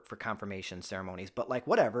come for confirmation ceremonies, but like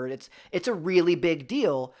whatever, it's a really big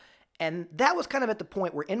deal. And that was kind of at the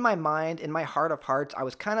point where in my mind, in my heart of hearts, I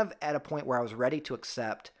was kind of at a point where I was ready to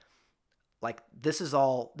accept like, this is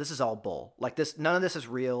all bull. Like this, none of this is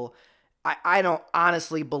real. I don't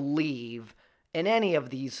honestly believe in any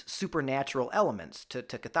of these supernatural elements to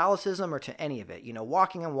Catholicism or to any of it.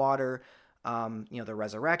 Walking on water, the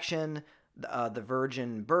resurrection, the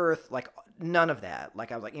virgin birth, like none of that.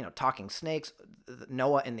 Like I was like, talking snakes,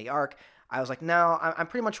 Noah in the ark. I was like, no, I'm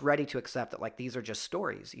pretty much ready to accept that like these are just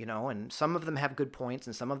stories, and some of them have good points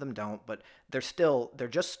and some of them don't, but they're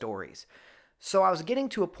just stories. So I was getting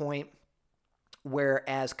to a point where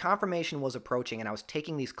as confirmation was approaching and I was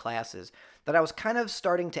taking these classes, that I was kind of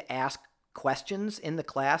starting to ask questions in the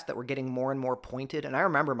class that were getting more and more pointed. And I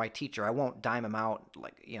remember my teacher, I won't dime him out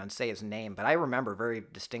and say his name, but I remember very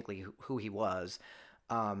distinctly who he was.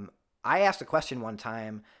 I asked a question one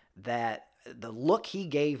time that the look he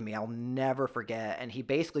gave me, I'll never forget. And he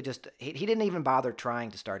basically he didn't even bother trying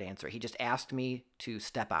to start answering. He just asked me to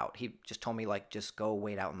step out. He just told me just go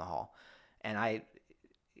wait out in the hall. And I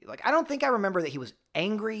don't think I remember that he was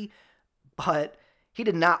angry, but he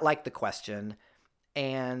did not like the question.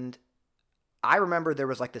 And I remember there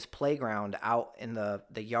was like this playground out in the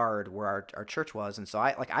yard where our church was. And so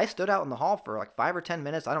I stood out in the hall for like 5 or 10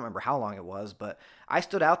 minutes. I don't remember how long it was, but I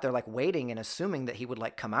stood out there like waiting and assuming that he would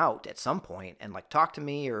like come out at some point and like talk to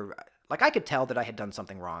me, or like I could tell that I had done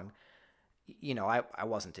something wrong. I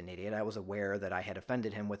wasn't an idiot. I was aware that I had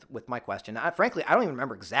offended him with my question. Frankly, I don't even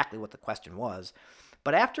remember exactly what the question was.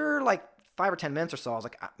 But after like 5 or 10 minutes or so, I was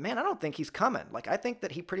like, man, I don't think he's coming. Like, I think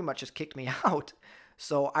that he pretty much just kicked me out.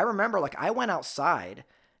 So I remember like I went outside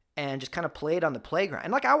and just kind of played on the playground.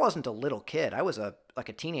 And like I wasn't a little kid. I was a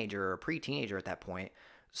teenager or a pre-teenager at that point.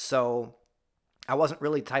 So I wasn't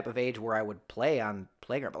really the type of age where I would play on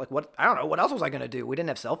playground. But like I don't know, what else was I going to do? We didn't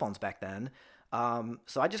have cell phones back then.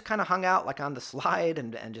 So I just kind of hung out like on the slide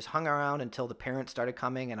and just hung around until the parents started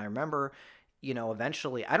coming. And I remember,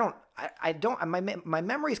 eventually my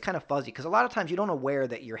memory is kind of fuzzy because a lot of times you don't aware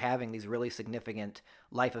that you're having these really significant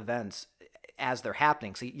life events as they're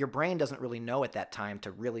happening. So your brain doesn't really know at that time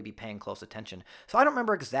to really be paying close attention. So I don't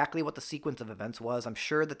remember exactly what the sequence of events was. I'm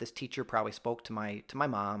sure that this teacher probably spoke to my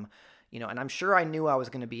mom, and I'm sure I knew I was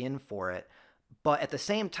going to be in for it. But at the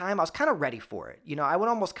same time, I was kind of ready for it. I would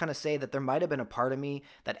almost kind of say that there might have been a part of me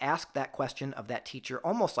that asked that question of that teacher,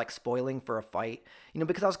 almost like spoiling for a fight,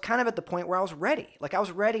 because I was kind of at the point where I was ready. Like I was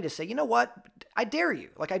ready to say, you know what? I dare you.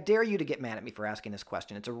 Like I dare you to get mad at me for asking this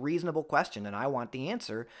question. It's a reasonable question and I want the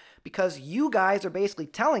answer because you guys are basically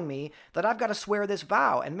telling me that I've got to swear this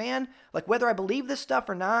vow. And man, like whether I believe this stuff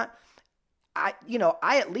or not, I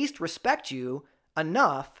at least respect you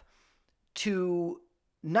enough to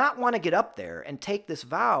not want to get up there and take this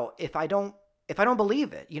vow if I don't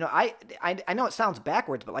believe it. I know it sounds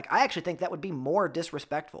backwards, but like I actually think that would be more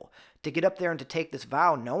disrespectful to get up there and to take this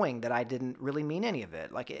vow knowing that I didn't really mean any of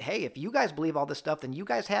it. Like, hey, if you guys believe all this stuff, then you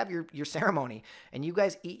guys have your ceremony and you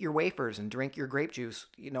guys eat your wafers and drink your grape juice,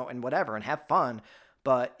 and whatever and have fun.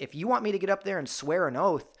 But if you want me to get up there and swear an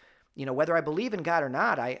oath, whether I believe in God or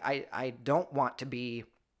not, I don't want to be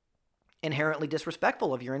inherently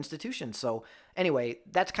disrespectful of your institution. So anyway,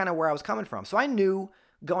 that's kind of where I was coming from. So I knew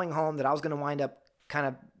going home that I was going to wind up kind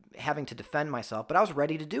of having to defend myself, but I was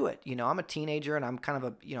ready to do it. I'm a teenager and I'm kind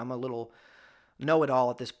of I'm a little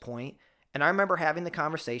know-it-all at this point. And I remember having the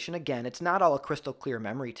conversation again. It's not all a crystal clear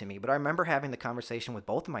memory to me, but I remember having the conversation with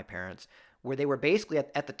both of my parents where they were basically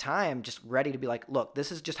at the time just ready to be like, look,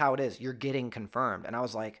 this is just how it is. You're getting confirmed. And I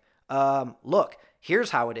was like, look,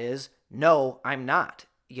 here's how it is. No, I'm not.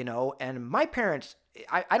 And my parents,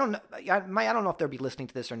 I don't know, I don't know if they'll be listening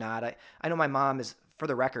to this or not. I know my mom is, for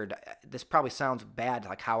the record, this probably sounds bad,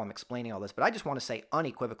 like how I'm explaining all this, but I just want to say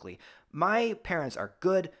unequivocally, my parents are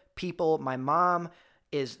good people. My mom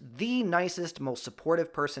is the nicest, most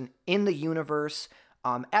supportive person in the universe.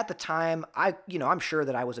 At the time, I'm sure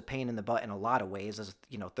that I was a pain in the butt in a lot of ways as,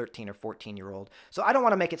 13 or 14-year-old. So I don't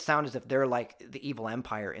want to make it sound as if they're like the evil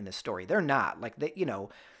empire in this story. They're not. Like,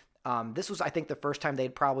 this was, I think, the first time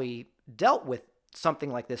they'd probably dealt with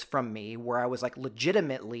something like this from me where I was like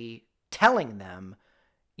legitimately telling them,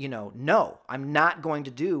 no, I'm not going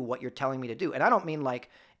to do what you're telling me to do. And I don't mean like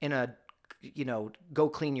in a, go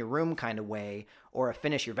clean your room kind of way or a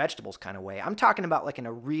finish your vegetables kind of way. I'm talking about like in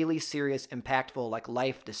a really serious, impactful, like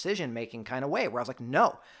life decision making kind of way where I was like,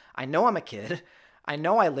 no, I know I'm a kid. I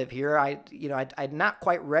know I live here. I'm not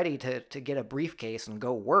quite ready to get a briefcase and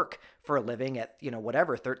go work for a living at,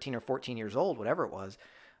 whatever, 13 or 14 years old, whatever it was.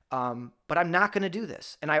 But I'm not going to do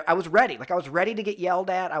this. And I was ready. Like I was ready to get yelled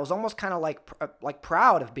at. I was almost kind of like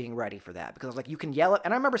proud of being ready for that because I was like, you can yell at,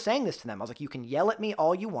 and I remember saying this to them. I was like, you can yell at me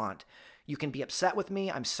all you want. You can be upset with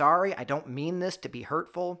me. I'm sorry. I don't mean this to be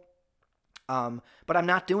hurtful. But I'm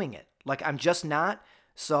not doing it. Like I'm just not.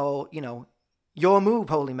 So, your move,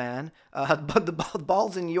 holy man. But the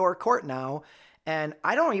ball's in your court now. And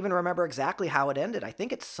I don't even remember exactly how it ended. I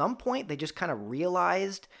think at some point they just kind of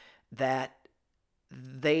realized that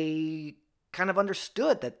they kind of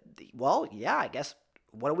understood that, well, yeah, I guess,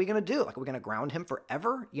 what are we going to do? Like, are we going to ground him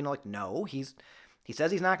forever? Like, no, he says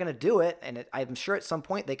he's not going to do it. And I'm sure at some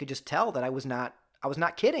point they could just tell that I was not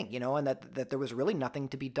kidding, and that there was really nothing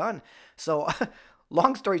to be done. So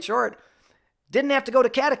long story short, didn't have to go to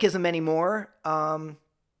catechism anymore. I'm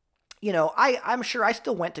sure I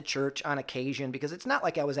still went to church on occasion because it's not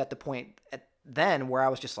like I was at the point then where I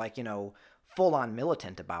was just like, full on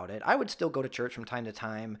militant about it. I would still go to church from time to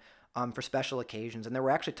time for special occasions. And there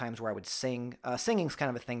were actually times where I would sing. Singing's kind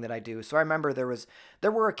of a thing that I do. So I remember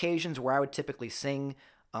there were occasions where I would typically sing,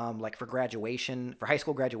 like for graduation, for high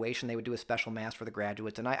school graduation, they would do a special mass for the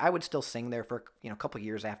graduates. And I would still sing there for, a couple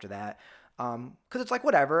years after that. Cause it's like,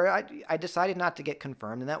 whatever, I decided not to get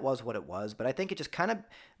confirmed and that was what it was. But I think it just kind of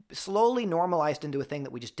slowly normalized into a thing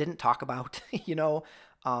that we just didn't talk about,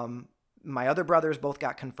 my other brothers both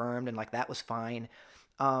got confirmed and like that was fine.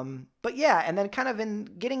 But yeah, and then kind of in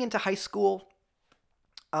getting into high school,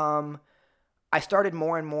 I started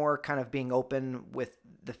more and more kind of being open with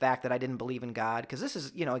the fact that I didn't believe in God, because this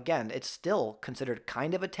is, again, it's still considered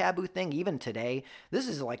kind of a taboo thing even today. This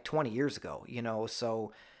is like 20 years ago,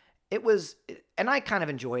 so it was, and I kind of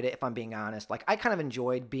enjoyed it, if I'm being honest. Like, I kind of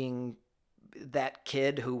enjoyed being that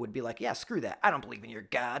kid who would be like, yeah, screw that. I don't believe in your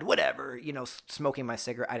God, whatever, smoking my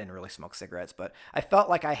cigarette. I didn't really smoke cigarettes, but I felt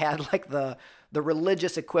like I had like the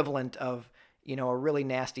religious equivalent of, a really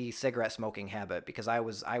nasty cigarette smoking habit, because I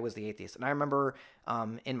was the atheist. And I remember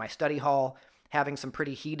in my study hall having some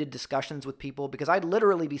pretty heated discussions with people, because I'd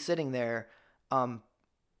literally be sitting there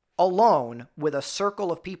alone with a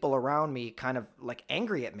circle of people around me kind of like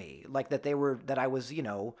angry at me, like that I was,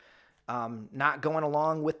 not going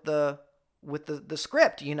along with the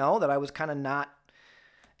script, that I was kind of not.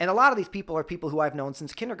 And a lot of these people are people who I've known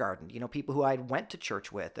since kindergarten, people who I went to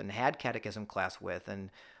church with and had catechism class with, and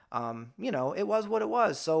it was what it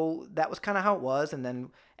was. So that was kind of how it was. And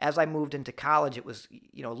then as I moved into college, it was,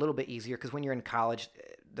 a little bit easier, because when you're in college,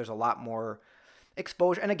 there's a lot more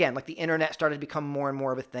exposure. And again, like, the internet started to become more and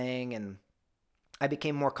more of a thing, and I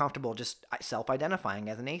became more comfortable just self-identifying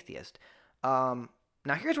as an atheist. Now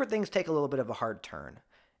here's where things take a little bit of a hard turn.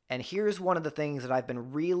 And here's one of the things that I've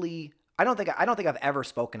been really, I don't think I've ever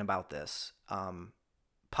spoken about this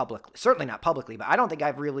publicly. Certainly not publicly, but I don't think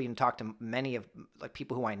I've really even talked to many of like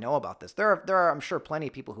people who I know about this. There are I'm sure plenty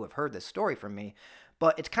of people who have heard this story from me,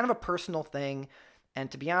 but it's kind of a personal thing. And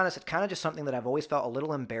to be honest, it's kind of just something that I've always felt a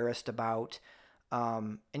little embarrassed about.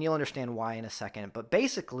 And you'll understand why in a second. But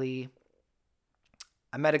basically,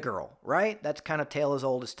 I met a girl, right? That's kind of tale as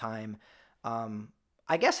old as time.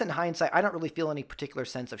 I guess in hindsight, I don't really feel any particular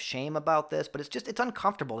sense of shame about this, but it's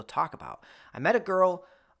uncomfortable to talk about. I met a girl.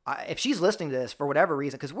 If she's listening to this for whatever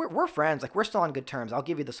reason, because we're friends, like, we're still on good terms. I'll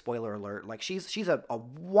give you the spoiler alert. Like, she's a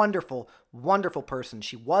wonderful, wonderful person.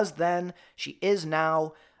 She was then. She is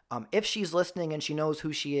now. If she's listening and she knows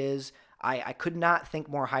who she is, I could not think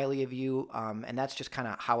more highly of you, and that's just kind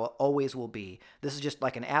of how it always will be. This is just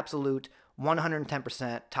like an absolute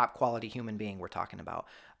 110% top quality human being we're talking about.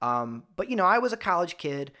 But, I was a college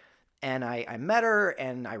kid, and I met her,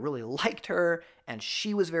 and I really liked her, and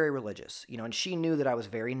she was very religious, and she knew that I was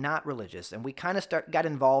very not religious, and we kind of got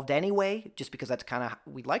involved anyway, just because that's kind of,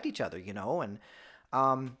 we liked each other, and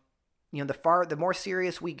the more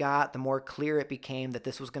serious we got, the more clear it became that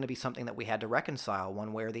this was going to be something that we had to reconcile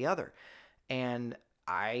one way or the other. And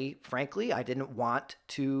frankly, I didn't want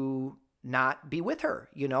to not be with her,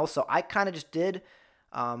 so I kind of just did,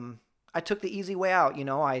 I took the easy way out,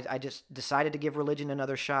 I just decided to give religion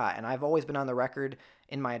another shot. And I've always been on the record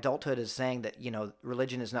in my adulthood as saying that,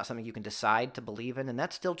 religion is not something you can decide to believe in, and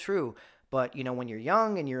that's still true. But, when you're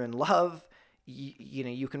young and you're in love,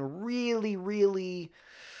 you can really, really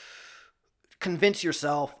convince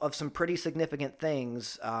yourself of some pretty significant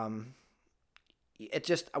things. It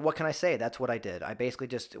just, what can I say? That's what I did. I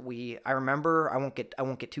basically I remember, I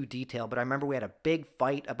won't get too detailed, but I remember we had a big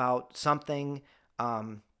fight about something,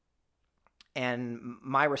 and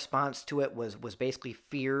my response to it was basically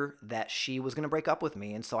fear that she was going to break up with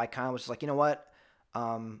me. And so I kind of was just like, you know what?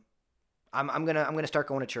 I'm going to start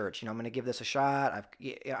going to church. I'm going to give this a shot.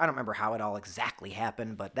 I don't remember how it all exactly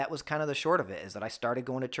happened, but that was kind of the short of it, is that I started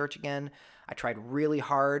going to church again. I tried really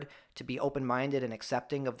hard to be open-minded and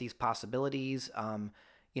accepting of these possibilities.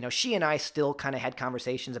 She and I still kind of had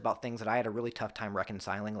conversations about things that I had a really tough time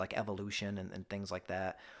reconciling, like evolution and things like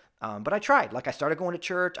that. But I tried. Like, I started going to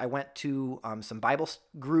church. I went to some Bible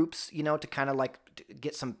groups, to kind of like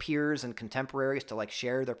get some peers and contemporaries to like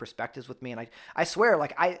share their perspectives with me. And I swear,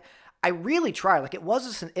 like, I really tried. Like, it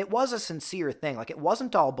was a sincere thing. Like, it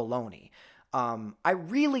wasn't all baloney. I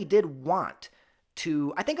really did want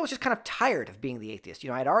to. I think I was just kind of tired of being the atheist.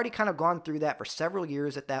 I'd already kind of gone through that for several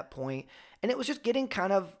years at that point, and it was just getting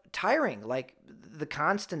kind of tiring. Like, the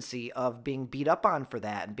constancy of being beat up on for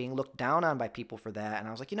that and being looked down on by people for that. And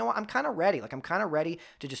I was like, you know what? I'm kind of ready. Like, I'm kind of ready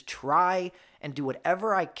to just try and do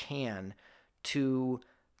whatever I can to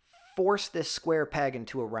force this square peg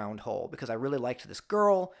into a round hole, because I really liked this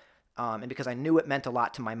girl. And because I knew it meant a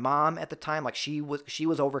lot to my mom at the time. Like, she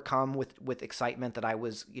was overcome with excitement that I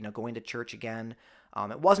was, going to church again.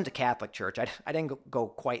 It wasn't a Catholic church. I didn't go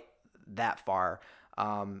quite that far.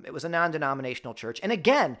 It was a non-denominational church. And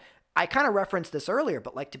again, I kind of referenced this earlier,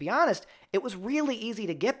 but like, to be honest, it was really easy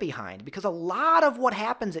to get behind, because a lot of what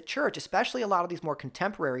happens at church, especially a lot of these more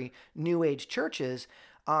contemporary New Age churches,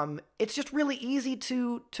 it's just really easy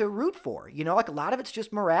to root for. Like, a lot of it's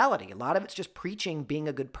just morality. A lot of it's just preaching being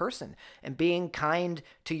a good person and being kind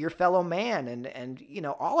to your fellow man and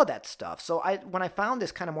all of that stuff. So when I found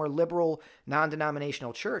this kind of more liberal,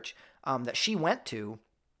 non-denominational church that she went to,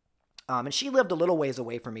 And she lived a little ways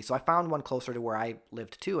away from me, so I found one closer to where I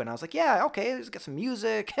lived too. And I was like, yeah, okay, let's get some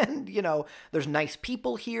music, and there's nice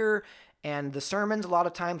people here. And the sermons a lot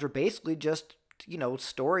of times were basically just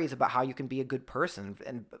stories about how you can be a good person.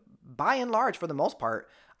 And by and large, for the most part,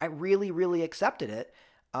 I really, really accepted it.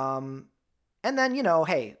 And then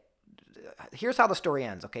hey, here's how the story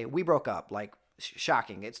ends. Okay, we broke up. Like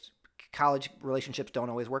shocking. It's college relationships don't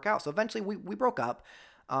always work out. So eventually we broke up.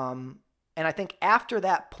 And I think after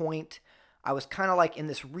that point, I was kind of like in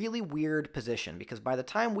this really weird position because by the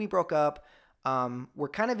time we broke up, we're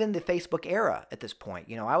kind of in the Facebook era at this point.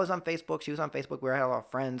 I was on Facebook, she was on Facebook, we had a lot of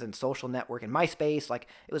friends and social network and MySpace. Like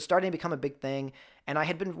it was starting to become a big thing. And I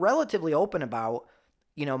had been relatively open about,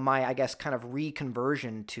 my, I guess, kind of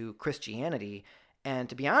reconversion to Christianity. And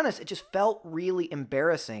to be honest, it just felt really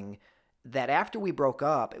embarrassing that after we broke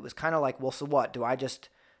up, it was kind of like, well, so what? Do I just...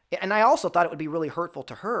 And I also thought it would be really hurtful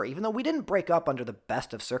to her, even though we didn't break up under the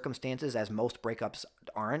best of circumstances, as most breakups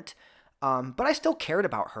aren't. But I still cared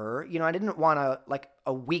about her. I didn't want to, like,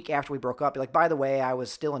 a week after we broke up, be like, by the way, I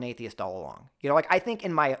was still an atheist all along. Like, I think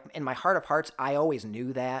in my heart of hearts, I always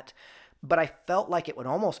knew that. But I felt like it would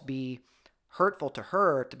almost be hurtful to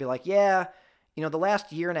her to be like, yeah, the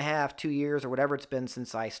last year and a half, 2 years, or whatever it's been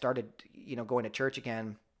since I started, going to church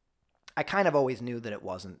again, I kind of always knew that it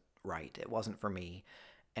wasn't right. It wasn't for me.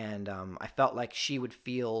 And I felt like she would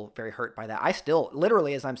feel very hurt by that. I still,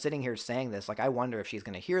 literally, as I'm sitting here saying this, like, I wonder if she's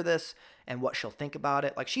going to hear this and what she'll think about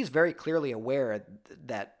it. Like, she's very clearly aware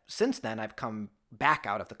that since then I've come back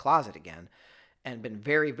out of the closet again and been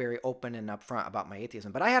very, very open and upfront about my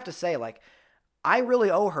atheism. But I have to say, like, I really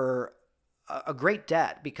owe her a great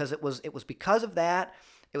debt because it was because of that.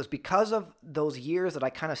 It was because of those years that I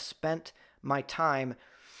kind of spent my time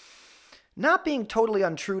not being totally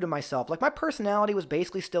untrue to myself. Like my personality was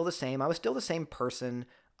basically still the same. I was still the same person,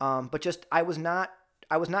 but just I was not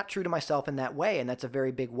true to myself in that way, and that's a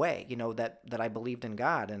very big way. That I believed in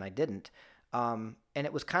God and I didn't. And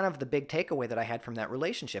it was kind of the big takeaway that I had from that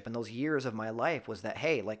relationship and those years of my life was that,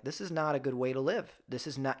 hey, like this is not a good way to live. This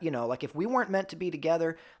is not, like if we weren't meant to be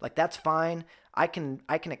together, like that's fine. I can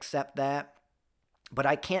accept that. But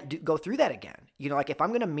I can't go through that again. Like if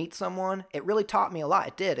I'm going to meet someone, it really taught me a lot.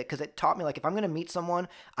 It did, because it taught me like if I'm going to meet someone,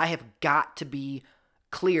 I have got to be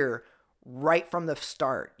clear right from the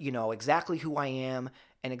start, exactly who I am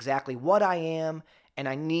and exactly what I am. And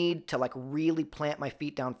I need to like really plant my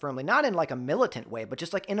feet down firmly, not in like a militant way, but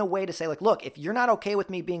just like in a way to say like, look, if you're not okay with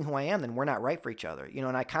me being who I am, then we're not right for each other.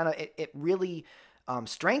 And I kind of, it really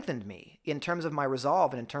strengthened me in terms of my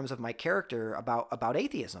resolve and in terms of my character about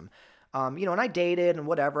atheism. And I dated and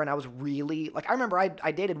whatever, and I was really, like, I remember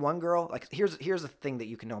I dated one girl, like, here's the thing that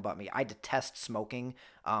you can know about me. I detest smoking.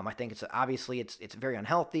 I think it's very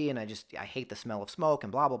unhealthy, and I hate the smell of smoke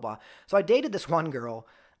and blah, blah, blah. So I dated this one girl,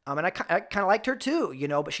 and I kind of liked her too,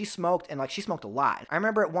 but she smoked, and, like, she smoked a lot. I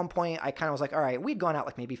remember at one point, I kind of was like, all right, we'd gone out,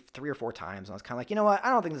 like, maybe 3 or 4 times, and I was kind of like, you know what, I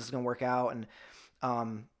don't think this is going to work out,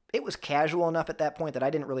 and, it was casual enough at that point that I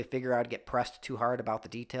didn't really figure out to get pressed too hard about the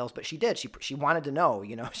details, but she did. She wanted to know,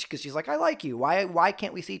 because she's like, I like you. Why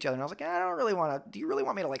can't we see each other? And I was like, I don't really want to. Do you really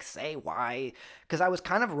want me to like say why? Because I was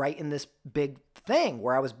kind of right in this big thing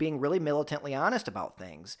where I was being really militantly honest about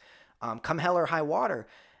things, come hell or high water.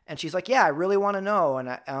 And she's like, yeah, I really want to know. And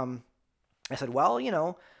I said, well,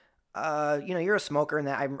 you're a smoker, and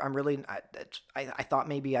that I'm really. I thought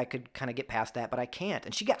maybe I could kind of get past that, but I can't.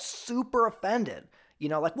 And she got super offended.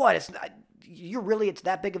 Like what? It's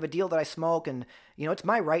that big of a deal that I smoke, and it's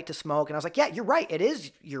my right to smoke. And I was like, yeah, you're right. It is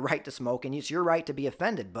your right to smoke, and it's your right to be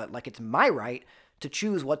offended. But like, it's my right to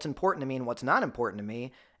choose what's important to me and what's not important to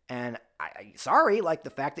me. And sorry, like the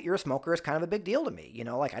fact that you're a smoker is kind of a big deal to me.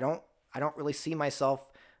 Like I don't really see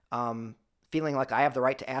myself feeling like I have the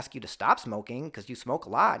right to ask you to stop smoking because you smoke a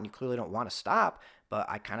lot and you clearly don't want to stop. But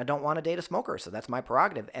I kind of don't want to date a smoker, so that's my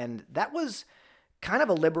prerogative. And that was kind of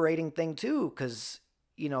a liberating thing too, because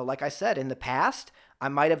like I said, in the past, I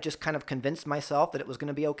might have just kind of convinced myself that it was going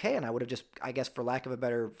to be okay. And I would have just, I guess for lack of a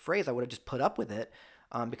better phrase, I would have just put up with it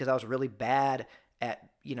because I was really bad at,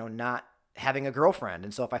 not having a girlfriend.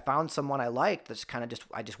 And so if I found someone I liked,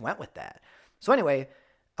 I just went with that. So anyway,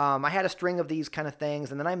 I had a string of these kind of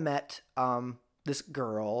things. And then I met this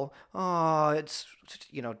girl. Oh, it's,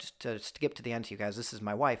 just to skip to the end to you guys, this is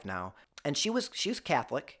my wife now. And she was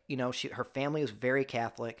Catholic. Her family was very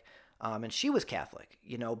Catholic. And she was Catholic,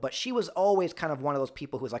 but she was always kind of one of those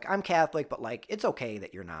people who was like, I'm Catholic, but like, it's okay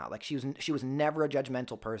that you're not. Like, she was never a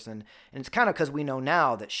judgmental person. And it's kind of because we know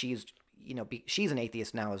now that she's an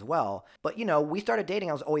atheist now as well. But, we started dating.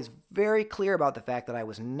 I was always very clear about the fact that I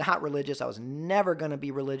was not religious. I was never going to be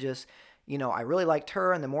religious. I really liked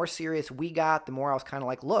her, and the more serious we got, the more I was kind of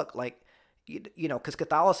like, look, like, because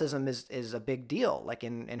Catholicism is a big deal, like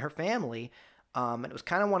in her family. And it was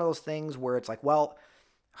kind of one of those things where it's like, well,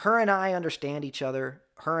 her and I understand each other.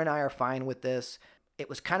 Her and I are fine with this. It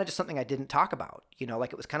was kind of just something I didn't talk about,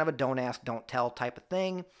 like it was kind of a don't ask, don't tell type of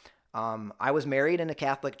thing. I was married in a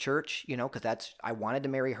Catholic church, because I wanted to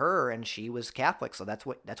marry her, and she was Catholic, so that's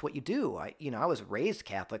what you do. I was raised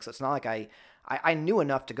Catholic, so it's not like I knew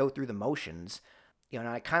enough to go through the motions, and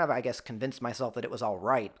I kind of, I guess, convinced myself that it was all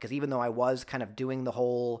right, because even though I was kind of doing the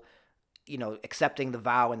whole, accepting the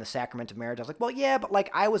vow and the sacrament of marriage, I was like, well, yeah, but like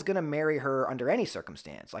I was gonna marry her under any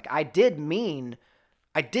circumstance. Like I did mean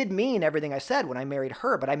everything I said when I married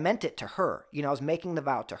her, but I meant it to her. I was making the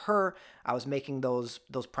vow to her. I was making those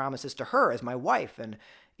promises to her as my wife. And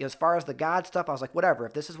as far as the God stuff, I was like, whatever.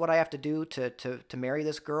 If this is what I have to do to marry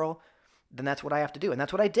this girl, then that's what I have to do, and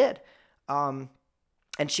that's what I did.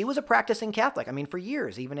 And she was a practicing Catholic. I mean, for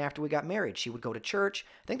years, even after we got married, she would go to church.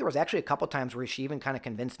 I think there was actually a couple times where she even kind of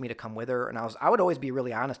convinced me to come with her. And I would always be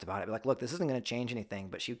really honest about it. Be like, look, this isn't going to change anything.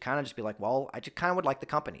 But she would kind of just be like, well, I just kind of would like the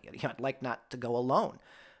company. I'd like not to go alone.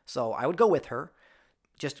 So I would go with her,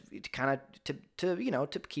 just to kind of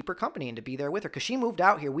to keep her company and to be there with her. Because she moved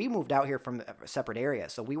out here. We moved out here from a separate area.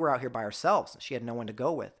 So we were out here by ourselves. She had no one to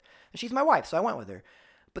go with. And she's my wife, so I went with her.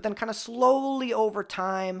 But then kind of slowly over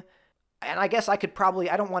time, and I guess I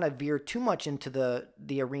don't want to veer too much into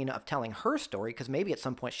the arena of telling her story, because maybe at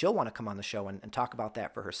some point she'll want to come on the show and talk about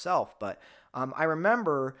that for herself. But I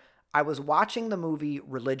remember I was watching the movie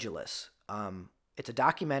Religulous. It's a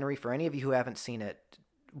documentary. For any of you who haven't seen it,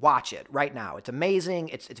 watch it right now. It's amazing.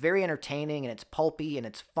 It's very entertaining, and it's pulpy, and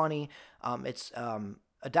it's funny. It's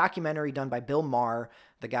a documentary done by Bill Maher,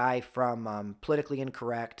 the guy from Politically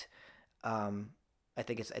Incorrect. I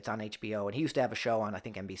think it's on HBO, and he used to have a show on, I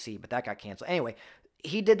think, NBC, but that got canceled. Anyway,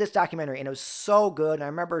 he did this documentary, and it was so good. And I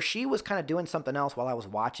remember she was kind of doing something else while I was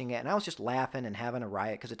watching it, and I was just laughing and having a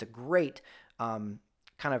riot, because it's a great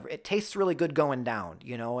it tastes really good going down,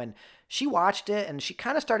 and she watched it, and she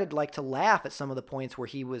kind of started like to laugh at some of the points where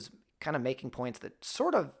he was kind of making points that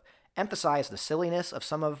sort of emphasized the silliness of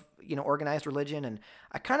some of, organized religion. And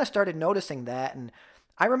I kind of started noticing that. And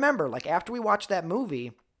I remember, like, after we watched that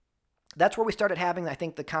movie, that's where we started having, I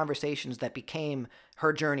think, the conversations that became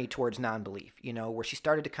her journey towards non-belief, where she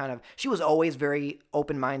started to she was always very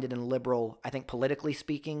open-minded and liberal, I think, politically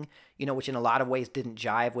speaking, which in a lot of ways didn't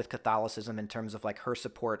jive with Catholicism in terms of like her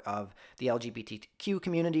support of the LGBTQ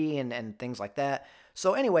community and things like that.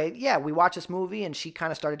 So anyway, yeah, we watched this movie, and she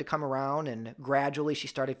kind of started to come around, and gradually she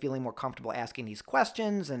started feeling more comfortable asking these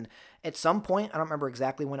questions. And at some point, I don't remember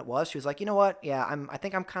exactly when it was, she was like, you know what? Yeah, I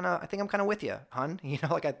think I'm kind of with you, hun.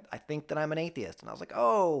 Like I think that I'm an atheist. And I was like,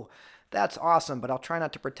 oh, that's awesome, but I'll try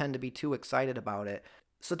not to pretend to be too excited about it.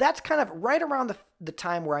 So that's kind of right around the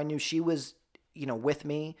time where I knew she was, with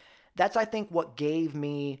me. That's, I think, what gave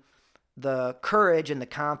me the courage and the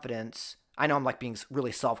confidence. I know I'm like being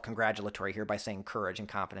really self-congratulatory here by saying courage and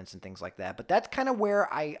confidence and things like that, but that's kind of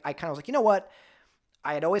where I kind of was like, you know what?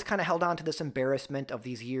 I had always kind of held on to this embarrassment of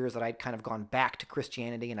these years that I'd kind of gone back to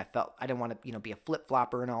Christianity, and I felt I didn't want to, be a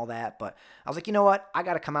flip-flopper and all that, but I was like, you know what? I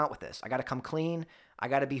got to come out with this. I got to come clean. I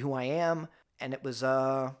got to be who I am. And it was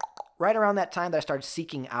right around that time that I started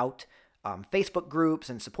seeking out Facebook groups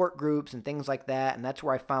and support groups and things like that. And that's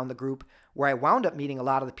where I found the group where I wound up meeting a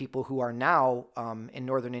lot of the people who are now in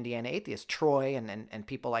Northern Indiana atheists, Troy and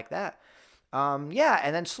people like that.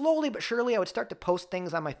 And then slowly but surely I would start to post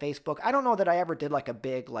things on my Facebook. I don't know that I ever did like a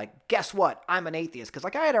big, like, guess what? I'm an atheist. Because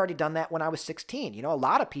like I had already done that when I was 16. A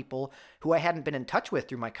lot of people who I hadn't been in touch with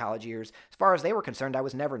through my college years, as far as they were concerned, I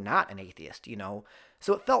was never not an atheist,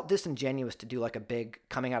 So it felt disingenuous to do like a big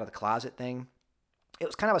coming out of the closet thing. It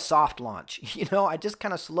was kind of a soft launch, I just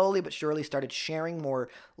kind of slowly but surely started sharing more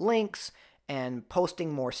links and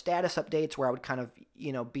posting more status updates where I would kind of,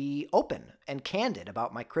 be open and candid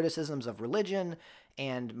about my criticisms of religion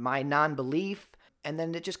and my non-belief. And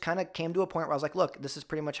then it just kind of came to a point where I was like, look, this is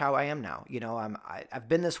pretty much how I am now. I've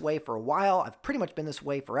been this way for a while. I've pretty much been this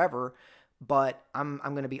way forever, but I'm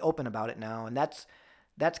going to be open about it now. And that's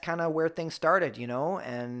kind of where things started,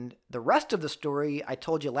 and the rest of the story I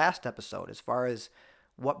told you last episode as far as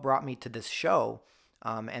what brought me to this show.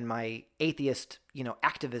 And my atheist,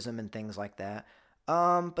 activism and things like that.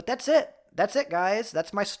 But that's it. That's it, guys.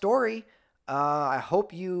 That's my story. I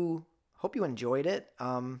hope you enjoyed it.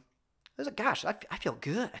 Gosh, I feel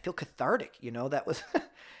good. I feel cathartic. That was.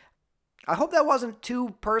 I hope that wasn't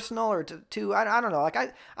too personal or too. I don't know.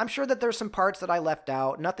 Like I'm sure that there's some parts that I left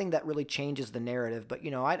out. Nothing that really changes the narrative. But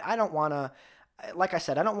I don't want to. Like I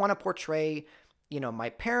said, I don't want to portray my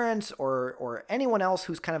parents or anyone else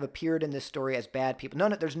who's kind of appeared in this story as bad people.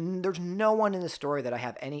 There's no one in this story that I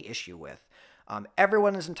have any issue with.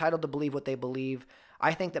 Everyone is entitled to believe what they believe.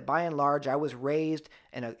 I think that by and large, I was raised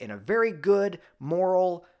in a very good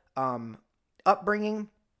moral upbringing,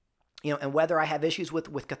 and whether I have issues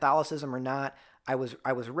with Catholicism or not, I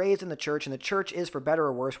was raised in the church, and the church is, for better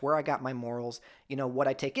or worse, where I got my morals. What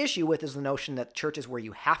I take issue with is the notion that church is where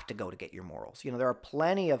you have to go to get your morals. There are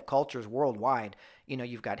plenty of cultures worldwide.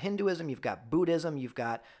 You've got Hinduism, you've got Buddhism, you've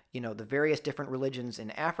got, the various different religions in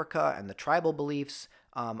Africa and the tribal beliefs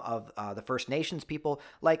of the First Nations people.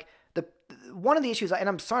 Like, one of the issues, and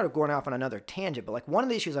I'm sort of going off on another tangent, but like one of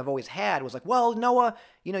the issues I've always had was like, well, Noah,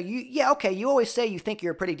 you always say you think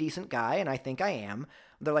you're a pretty decent guy, and I think I am.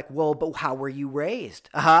 They're like, well, but how were you raised?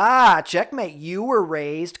 Aha, checkmate. You were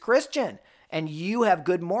raised Christian, and you have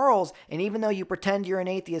good morals, and even though you pretend you're an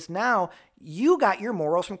atheist now, you got your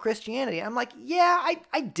morals from Christianity. I'm like, yeah,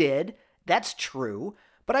 I did. That's true.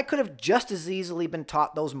 But I could have just as easily been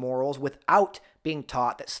taught those morals without being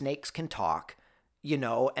taught that snakes can talk,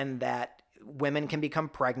 and that women can become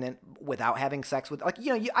pregnant without having sex with, I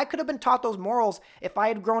could have been taught those morals if I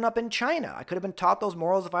had grown up in China. I could have been taught those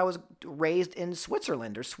morals if I was raised in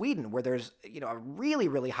Switzerland or Sweden, where there's, a really,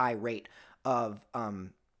 really high rate of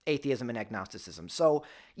atheism and agnosticism. So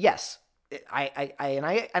yes,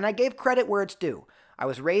 I gave credit where it's due. I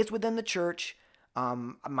was raised within the church.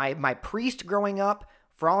 My priest growing up,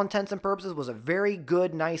 for all intents and purposes, was a very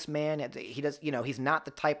good, nice man. He does, he's not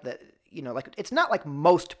the type that, it's not like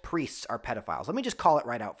most priests are pedophiles. Let me just call it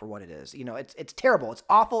right out for what it is. It's terrible. It's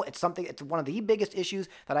awful. It's one of the biggest issues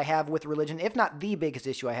that I have with religion, if not the biggest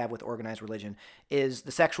issue I have with organized religion, is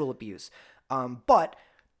the sexual abuse. But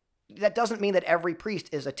that doesn't mean that every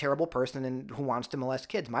priest is a terrible person and who wants to molest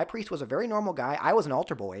kids. My priest was a very normal guy. I was an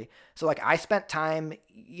altar boy. So I spent time,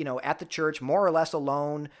 at the church more or less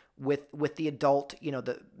alone with the adult,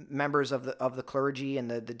 the members of the clergy and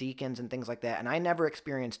the deacons and things like that. And I never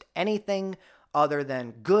experienced anything other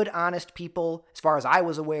than good, honest people, as far as I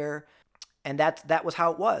was aware. And that was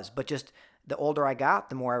how it was. But just the older I got,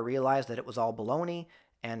 the more I realized that it was all baloney.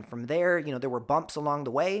 And from there, there were bumps along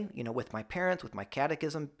the way, with my parents, with my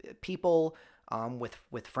catechism people,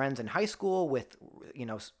 with friends in high school, with,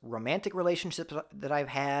 romantic relationships that I've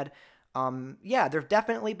had. There've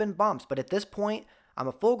definitely been bumps. But at this point, I'm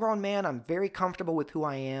a full-grown man. I'm very comfortable with who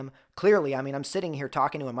I am. Clearly, I'm sitting here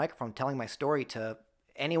talking to a microphone, telling my story to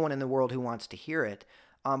anyone in the world who wants to hear it.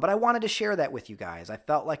 But I wanted to share that with you guys. I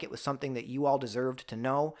felt like it was something that you all deserved to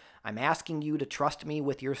know. I'm asking you to trust me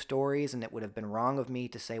with your stories, and it would have been wrong of me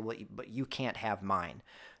to say, well, but you can't have mine.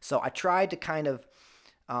 So I tried to kind of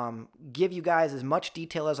give you guys as much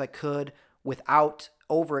detail as I could without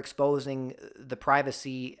overexposing the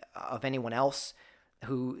privacy of anyone else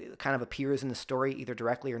who kind of appears in the story, either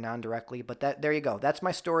directly or non-directly. But there you go. That's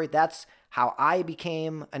my story. That's how I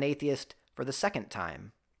became an atheist for the second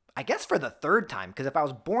time. I guess for the third time, because if I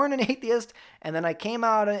was born an atheist and then I came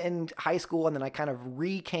out in high school and then I kind of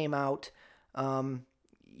came out,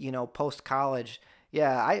 post-college,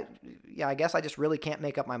 I guess I just really can't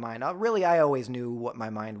make up my mind. I always knew what my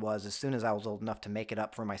mind was as soon as I was old enough to make it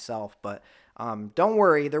up for myself. But don't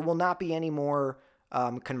worry, there will not be any more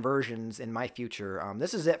conversions in my future.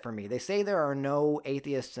 This is it for me. They say there are no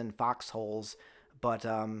atheists in foxholes, but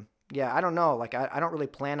I don't know. I don't really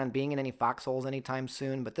plan on being in any foxholes anytime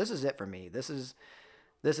soon, but this is it for me. This is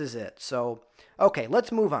it. So, okay,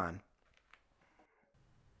 let's move on.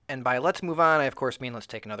 And by let's move on, I of course mean let's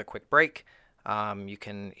take another quick break. You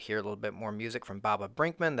can hear a little bit more music from Baba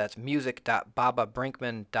Brinkman. That's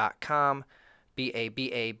music.bababrinkman.com.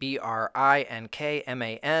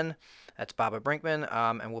 BABABRINKMAN. That's Baba Brinkman.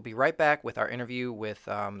 And we'll be right back with our interview with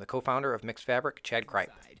the co-founder of Mixed Fabric, Chad Kripe.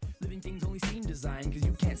 Living things only seem designed because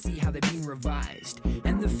you can't see how they're being revised.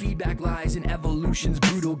 And the feedback lies in evolution's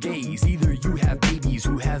brutal gaze. Either you have babies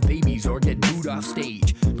who have babies or get booed off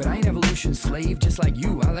stage. But I ain't evolution's slave, just like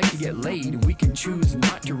you. I like to get laid, and we can choose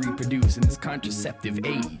not to reproduce in this contraceptive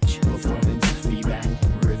age. Performance feedback,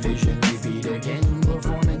 revision, repeat again.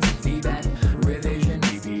 Performance feedback, revision,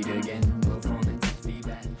 repeat again. Performance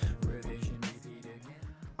feedback, revision, repeat again.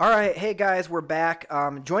 All right, hey guys, we're back.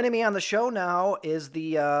 Joining me on the show now is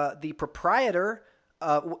the proprietor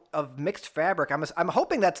of Mixed Fabric. I'm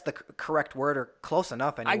hoping that's the correct word or close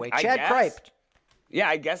enough anyway. Chad Kripe. Yeah,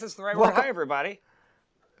 I guess it's the right word. Hi, everybody.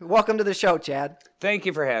 Welcome to the show, Chad. Thank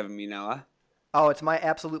you for having me, Noah. Oh, it's my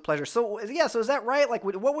absolute pleasure. So is that right?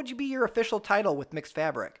 What would you be your official title with Mixed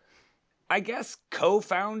Fabric? I guess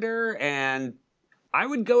co-founder, and I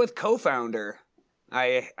would go with co-founder.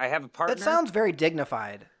 I have a partner. That sounds very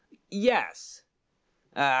dignified. Yes.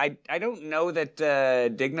 I don't know that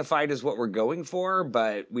dignified is what we're going for,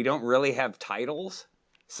 but we don't really have titles.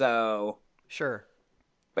 So, Sure.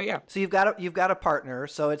 but yeah. So you've got a partner.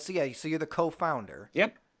 So so you're the co-founder.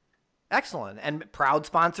 Yep. Excellent, and proud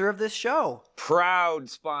sponsor of this show. Proud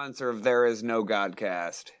sponsor of There Is No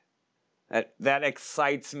Godcast. That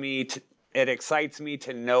excites me. It excites me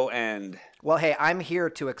to no end. Well, hey, I'm here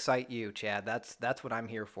to excite you, Chad. That's what I'm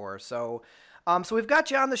here for. So, so we've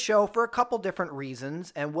got you on the show for a couple different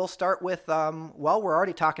reasons, and we'll start with well, we're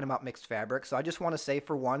already talking about Mixed Fabric, so I just want to say,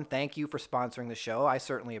 for one, thank you for sponsoring the show. I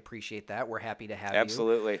certainly appreciate that. We're happy to have you.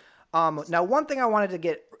 Absolutely. Now, one thing I wanted to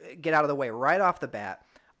get out of the way right off the bat,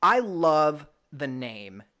 I love the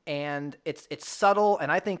name. And it's subtle,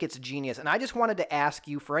 and I think it's genius. And I just wanted to ask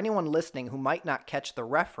you, for anyone listening who might not catch the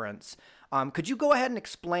reference, could you go ahead and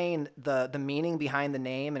explain the meaning behind the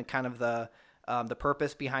name and kind of the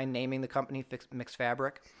purpose behind naming the company Mixed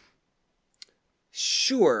Fabric?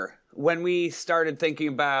 Sure. When we started thinking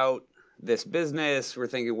about this business, we're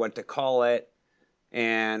thinking what to call it,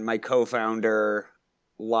 and my co-founder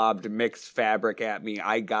lobbed Mixed Fabric at me.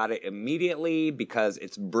 I got it immediately because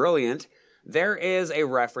it's brilliant. There is a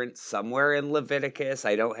reference somewhere in Leviticus.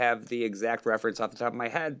 I don't have the exact reference off the top of my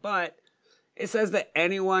head, but it says that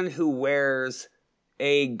anyone who wears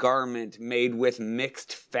a garment made with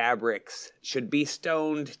mixed fabrics should be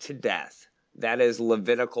stoned to death. That is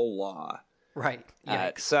Levitical law. Right.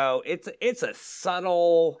 So it's a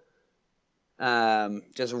subtle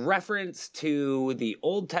just reference to the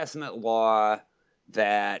Old Testament law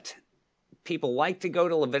that people like to go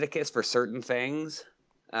to Leviticus for certain things.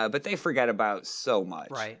 But they forget about so much.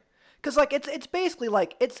 Right. Because like it's basically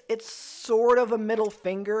like it's sort of a middle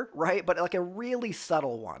finger, right? But like a really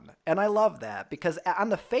subtle one, and I love that because on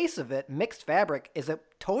the face of it, Mixed Fabric is a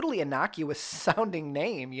totally innocuous sounding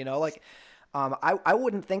name. You know, like I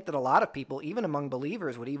wouldn't think that a lot of people, even among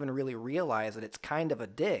believers, would even really realize that it's kind of a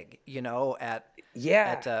dig. You know, I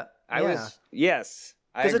agree.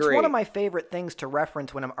 Because it's one of my favorite things to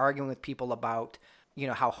reference when I'm arguing with people about, you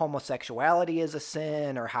know, how homosexuality is a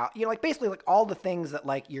sin, or how, you know, like basically like all the things that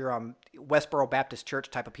like your Westboro Baptist Church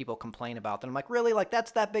type of people complain about. And I'm like, really? Like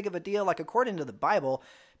that's that big of a deal? Like according to the Bible,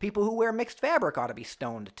 people who wear mixed fabric ought to be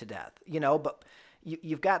stoned to death, you know, but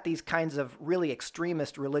you've got these kinds of really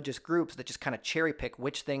extremist religious groups that just kind of cherry pick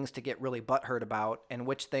which things to get really butthurt about and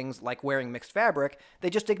which things, like wearing mixed fabric, they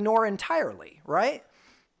just ignore entirely, right?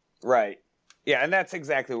 Right. Yeah, and that's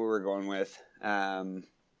exactly what we're going with.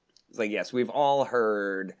 It's like, yes, we've all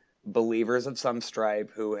heard believers of some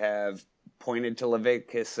stripe who have pointed to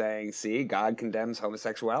Leviticus saying, see, God condemns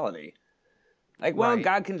homosexuality. Like, well, Right.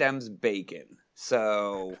 God condemns bacon.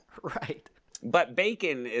 So, Right. but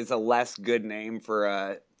bacon is a less good name for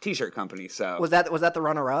a t-shirt company. So Was that the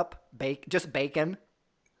runner-up? Just bacon?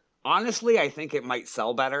 honestly, I think it might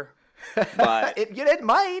sell better, but It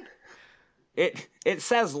might. it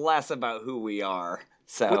says less about who we are.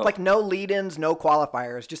 So With like no lead-ins, no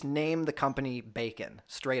qualifiers, just name the company Bacon,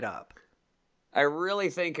 straight up. I really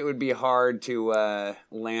think it would be hard to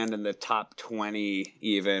land in the top 20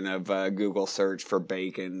 even of Google search for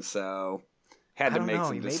bacon. So had I to don't make know.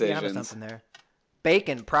 some You may be onto decisions. something there.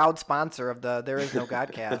 Bacon, proud sponsor of the There Is No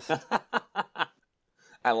Godcast.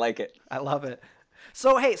 I like it. I love it.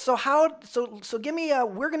 So hey, so give me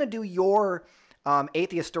we're gonna do your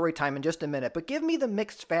atheist story time in just a minute, but give me the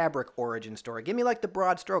Mixed Fabric origin story. Give me like the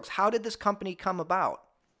broad strokes. How did this company come about?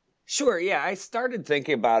 Sure, yeah. I started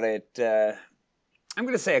thinking about it, I'm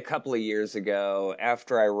going to say a couple of years ago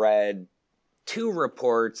after I read two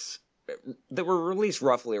reports that were released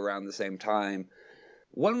roughly around the same time.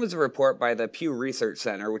 One was a report by the Pew Research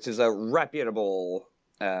Center, which is a reputable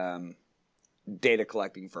data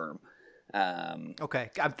collecting firm. Okay,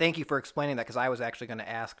 thank you for explaining that because I was actually going to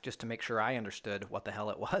ask just to make sure I understood what the hell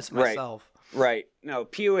it was Right. myself. Right. No,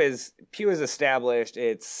 Pew is established.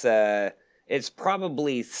 It's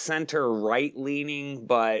probably center right leaning,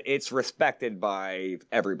 but it's respected by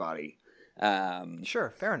everybody.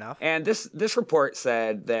 Sure, fair enough. And this report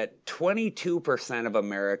said that 22% of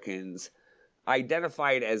Americans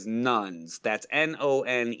identified as nuns. That's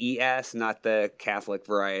NONES, not the Catholic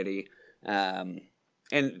variety. And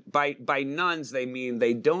by nuns, they mean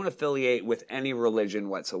they don't affiliate with any religion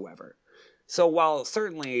whatsoever. So while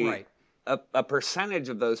certainly Right. a percentage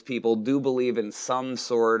of those people do believe in some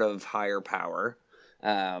sort of higher power,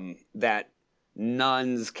 that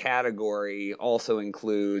nuns category also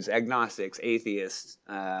includes agnostics, atheists,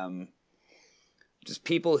 just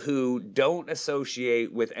people who don't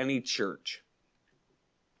associate with any church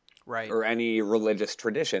Right. or any religious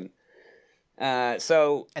tradition.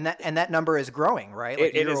 So And that number is growing, right?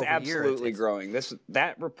 Like it year is over year, absolutely it's growing.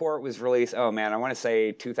 That report was released. Oh man, I want to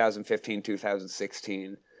say 2015,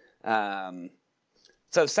 2016.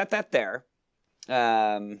 So set that there.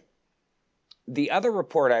 The other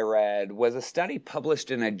report I read was a study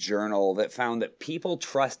published in a journal that found that people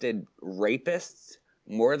trusted rapists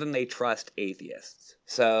more than they trust atheists.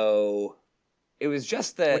 So it was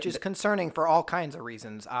just that, which is concerning for all kinds of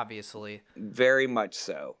reasons, obviously. very much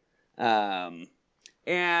so. And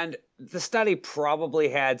the study probably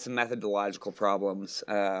had some methodological problems,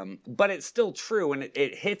 but it's still true, and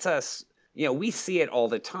it hits us. You know, we see it all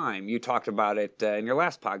the time. You talked about it in your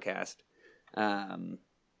last podcast,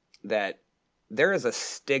 that there is a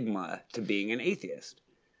stigma to being an atheist.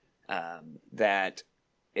 That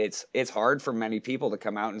it's hard for many people to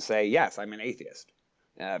come out and say, yes, I'm an atheist.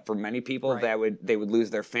 For many people, Right. they would lose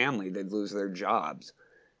their family, they'd lose their jobs.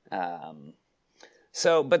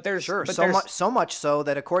 But there's Sure. but So there's, much so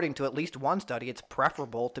that according to at least one study, it's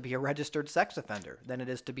preferable to be a registered sex offender than it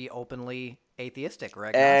is to be openly atheistic or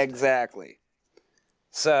agnostic. Exactly.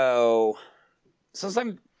 So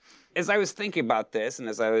as I was thinking about this, and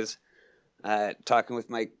as I was talking with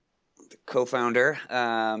my co-founder,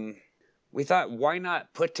 we thought, why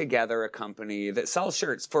not put together a company that sells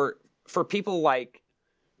shirts for people like,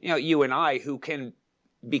 you know, you and I, who can,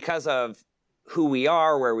 because of who we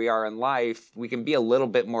are, where we are in life, we can be a little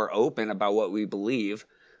bit more open about what we believe.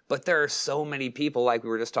 But there are so many people, like we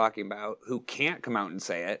were just talking about, who can't come out and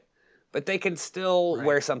say it, but they can still Right.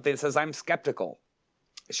 wear something that says, I'm skeptical.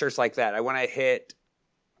 Shirts like that. I want to hit,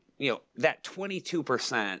 you know, that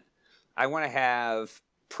 22%. I want to have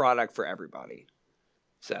product for everybody.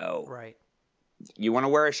 So Right. you want to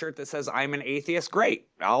wear a shirt that says, I'm an atheist? Great.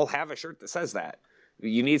 I'll have a shirt that says that.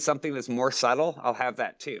 You need something that's more subtle? I'll have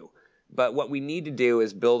that too. But what we need to do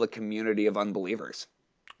is build a community of unbelievers.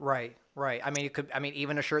 Right. Right. I mean,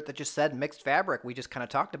 even a shirt that just said mixed fabric. We just kind of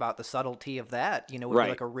talked about the subtlety of that. You know, would Right. be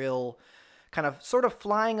like a real kind of sort of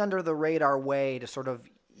flying under the radar way to sort of,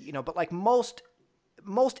 you know, but like most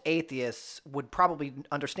atheists would probably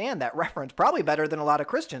understand that reference probably better than a lot of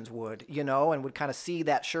Christians would, you know, and would kind of see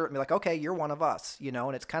that shirt and be like, okay, you're one of us, you know,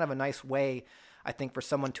 and it's kind of a nice way, I think, for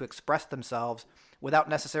someone to express themselves without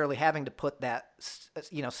necessarily having to put that,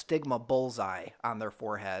 you know, stigma bullseye on their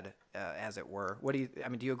forehead, as it were. Do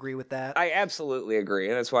you agree with that? I absolutely agree.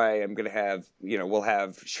 And that's why I'm going to have, you know, we'll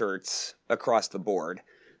have shirts across the board.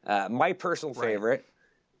 My personal Right. favorite,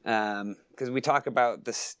 because we talk about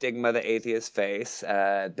the stigma that atheists face,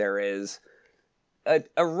 there is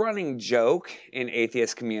a running joke in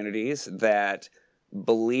atheist communities that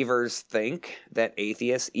believers think that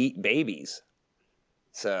atheists eat babies.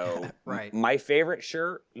 So Right. my favorite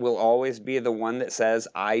shirt will always be the one that says,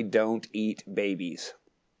 I don't eat babies.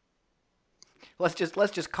 Let's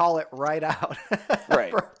just call it right out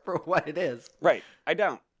Right. for what it is. Right. I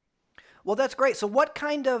don't. Well, that's great. So what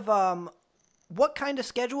kind of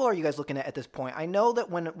schedule are you guys looking at this point? I know that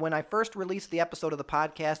when I first released the episode of the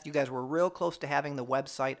podcast, you guys were real close to having the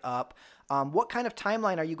website up. What kind of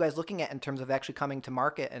timeline are you guys looking at in terms of actually coming to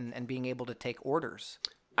market and being able to take orders?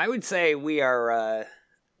 I would say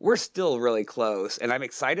we're still really close, and I'm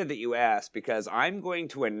excited that you asked because I'm going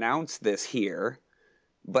to announce this here,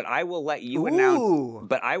 but I will let you Ooh.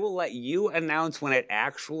 announce when it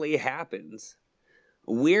actually happens.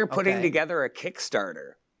 We're putting Okay. together a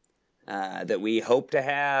Kickstarter that we hope to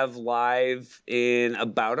have live in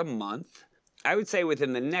about a month. I would say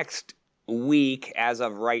within the next week, as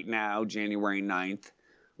of right now, January 9th,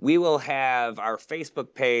 we will have our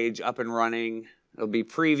Facebook page up and running. There'll be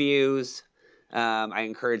previews. I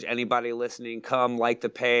encourage anybody listening, come like the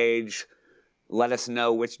page. Let us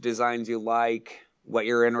know which designs you like, what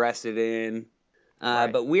you're interested in.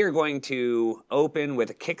 Right. But we are going to open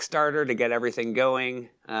with a Kickstarter to get everything going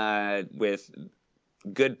with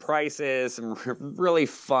good prices, some really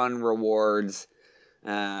fun rewards.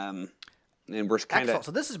 And we're kind Excellent. of...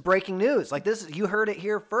 So this is breaking news. Like you heard it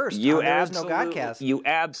here first. You There is no Godcast.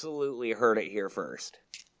 absolutely heard it here first.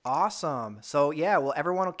 Awesome. So yeah, well,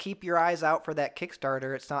 everyone will keep your eyes out for that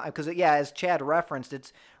Kickstarter. It's not because as Chad referenced,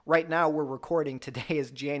 it's right now we're recording. Today is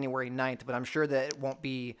January 9th, but I'm sure that it won't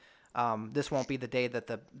be. This won't be the day that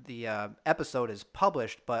the episode is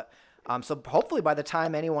published. But so hopefully by the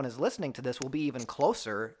time anyone is listening to this, we'll be even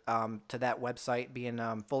closer to that website being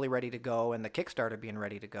fully ready to go and the Kickstarter being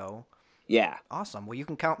ready to go. Yeah. Awesome. Well, you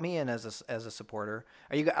can count me in as a supporter.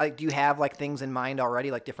 Do you have like things in mind already,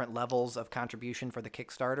 like different levels of contribution for the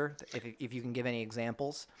Kickstarter? If you can give any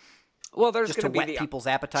examples, Well, there's just going to to be whet people's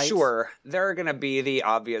appetites. Sure, there are going to be the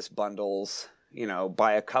obvious bundles.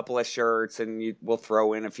 buy a couple of shirts and we'll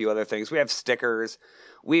throw in a few other things. We have stickers.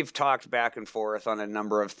 We've talked back and forth on a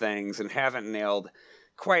number of things and haven't nailed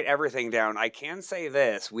quite everything down. I can say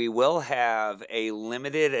this: we will have a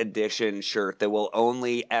limited edition shirt that will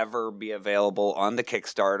only ever be available on the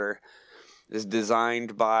Kickstarter. It's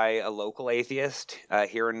designed by a local atheist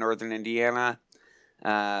here in northern Indiana,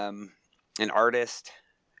 an artist,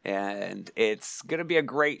 and it's going to be a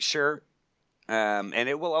great shirt. And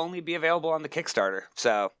it will only be available on the Kickstarter.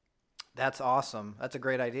 So That's awesome. That's a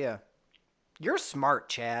great idea. You're smart,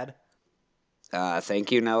 Chad.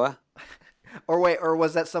 thank you, Noah. Or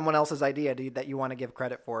was that someone else's idea that you want to give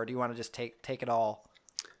credit for? Or do you want to just take it all?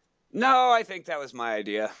 No, I think that was my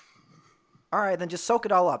idea. All right, then just soak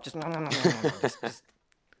it all up. Just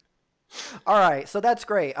All right, so that's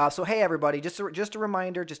great. So hey, everybody, just a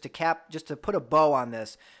reminder, just to put a bow on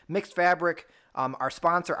this. Mixed Fabric, our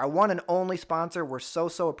sponsor, our one and only sponsor. We're so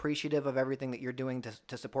appreciative of everything that you're doing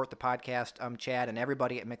to support the podcast, Chad, and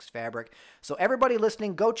everybody at Mixed Fabric. So everybody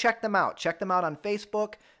listening, go check them out. Check them out on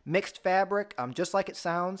Facebook, Mixed Fabric, just like it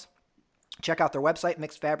sounds. Check out their website,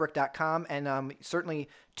 mixedfabric.com, and certainly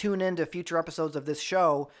tune in to future episodes of this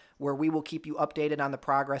show where we will keep you updated on the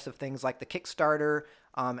progress of things like the Kickstarter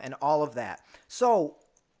and all of that. So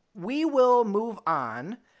we will move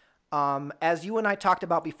on. As you and I talked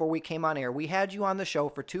about before we came on air, we had you on the show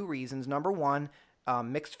for two reasons. Number one,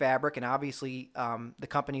 Mixed Fabric, and obviously the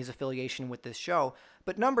company's affiliation with this show.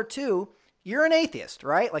 But number two, you're an atheist,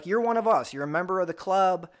 right? Like, you're one of us. You're a member of the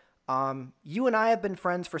club. You and I have been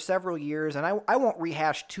friends for several years, and I won't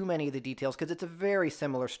rehash too many of the details because it's a very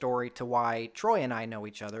similar story to why Troy and I know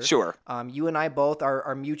each other. Sure. You and I both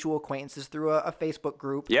are mutual acquaintances through a Facebook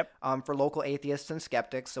group. Yep. For local atheists and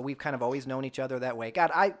skeptics, so we've kind of always known each other that way.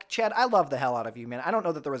 God, Chad, I love the hell out of you, man. I don't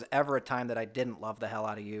know that there was ever a time that I didn't love the hell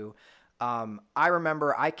out of you. I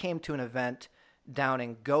remember I came to an event down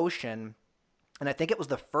in Goshen, and I think it was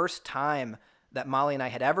the first time that Molly and I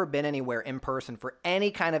had ever been anywhere in person for any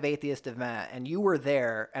kind of atheist event, and you were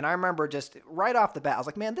there. And I remember just right off the bat, I was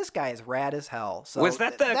like, "Man, this guy is rad as hell." So Was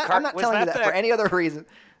that I'm not telling you that for any other reason.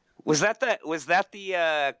 Was that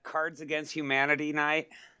the Cards Against Humanity night?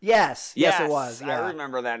 Yes, it was. Yeah. I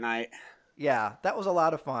remember that night. Yeah, that was a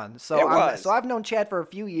lot of fun. It was. So I've known Chad for a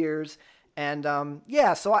few years, and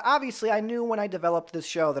so obviously I knew when I developed this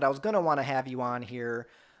show that I was going to want to have you on here.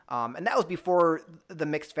 And that was before the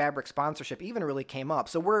Mixed Fabric sponsorship even really came up.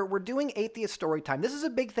 So we're doing Atheist Storytime. This is a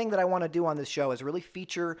big thing that I want to do on this show, is really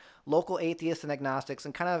feature local atheists and agnostics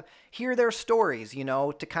and kind of hear their stories,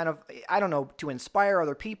 to kind of, I don't know, to inspire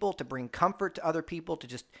other people, to bring comfort to other people, to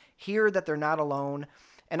just hear that they're not alone.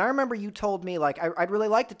 And I remember you told me, like, I'd really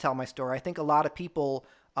like to tell my story. I think a lot of people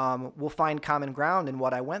will find common ground in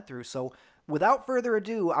what I went through. So without further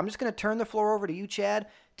ado, I'm just going to turn the floor over to you, Chad.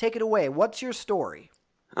 Take it away. What's your story?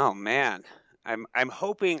 Oh man, I'm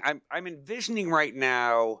hoping, I'm envisioning right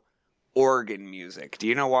now organ music. Do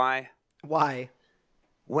you know why? Why?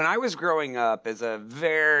 When I was growing up as a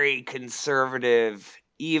very conservative,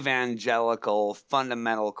 evangelical,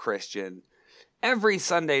 fundamental Christian, every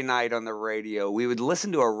Sunday night on the radio, we would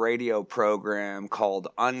listen to a radio program called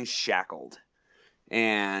Unshackled.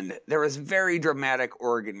 And there was very dramatic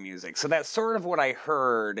organ music. So that's sort of what I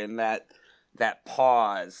heard in that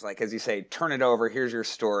pause, like, as you say, turn it over, here's your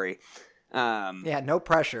story. Yeah, no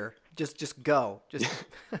pressure. Just go.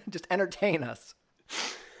 Just entertain us.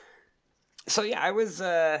 So yeah, I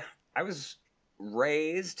was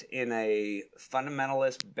raised in a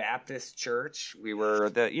fundamentalist Baptist church. We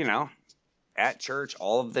were at church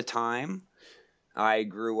all of the time. I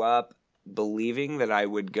grew up believing that I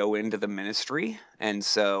would go into the ministry, and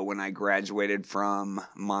so when I graduated from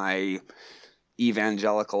my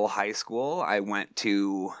evangelical high school, I went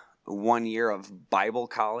to 1 year of Bible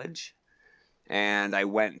college, and I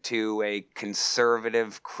went to a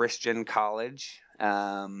conservative Christian college,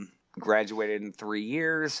 graduated in 3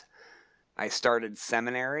 years. I started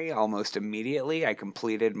seminary almost immediately. I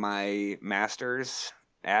completed my master's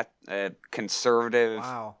at a conservative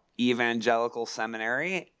evangelical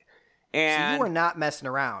seminary. And so you were not messing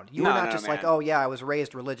around. You were not just like, oh yeah, I was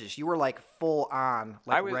raised religious. You were like full on,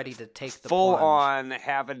 like ready to take the full plunge. on,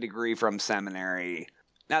 have a degree from seminary.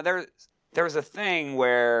 Now there was a thing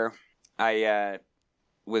where I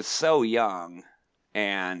was so young,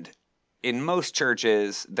 and in most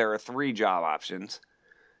churches there are 3 job options.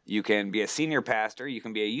 You can be a senior pastor, you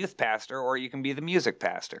can be a youth pastor, or you can be the music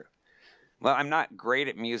pastor. Well, I'm not great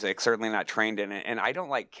at music, certainly not trained in it, and I don't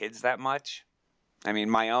like kids that much. I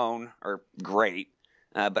mean, my own are great,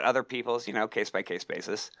 but other people's, case-by-case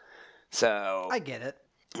basis. So I get it.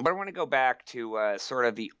 But I want to go back to sort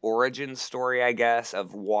of the origin story, I guess,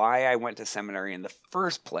 of why I went to seminary in the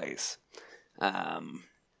first place.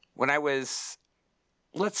 When I was,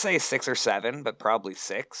 let's say 6 or 7, but probably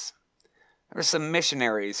 6, there were some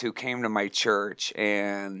missionaries who came to my church,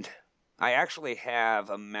 and I actually have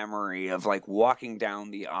a memory of like walking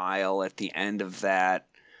down the aisle at the end of that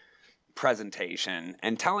presentation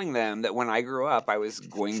and telling them that when I grew up, I was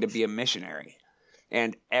going to be a missionary.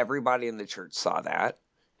 And everybody in the church saw that.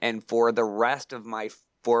 And for the rest of my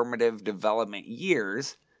formative development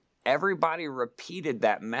years, everybody repeated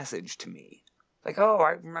that message to me. Like, oh,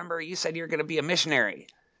 I remember you said you're going to be a missionary.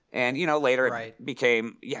 And, later Right. it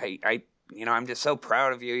became, I'm just so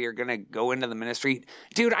proud of you. You're going to go into the ministry.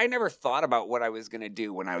 Dude, I never thought about what I was going to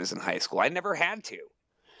do when I was in high school. I never had to.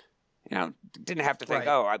 Didn't have to think,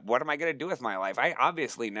 Right. what am I going to do with my life? I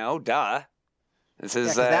obviously know, duh. This is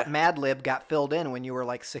 'cause that Mad Lib got filled in when you were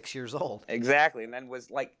like 6 years old. exactly, and then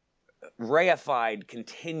was like reified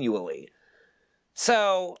continually.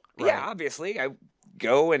 So yeah, Right. obviously I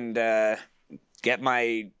go and get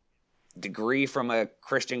my degree from a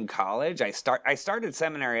Christian college. I started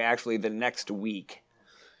seminary actually the next week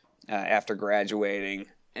after graduating,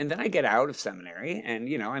 and then I get out of seminary, and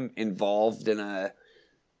I'm involved in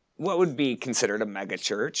what would be considered a mega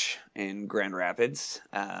church in Grand Rapids.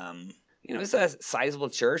 It's a sizable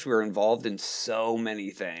church. We were involved in so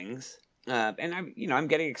many things. And I'm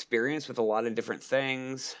getting experience with a lot of different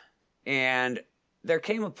things. And there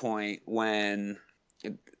came a point when,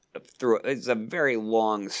 it's a very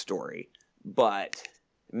long story, but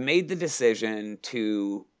made the decision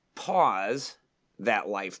to pause that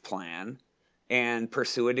life plan and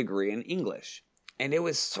pursue a degree in English. And it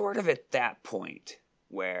was sort of at that point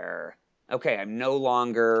where, okay, I'm no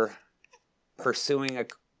longer pursuing a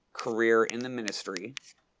career in the ministry.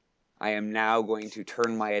 I am now going to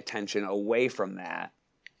turn my attention away from that.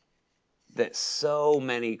 That so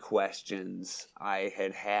many questions I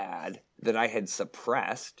had that I had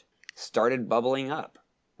suppressed started bubbling up.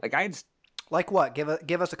 Like what?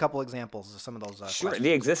 Give us a couple examples of some of those Sure, questions.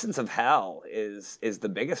 the existence of hell is the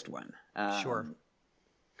biggest one. Sure.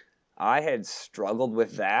 I had struggled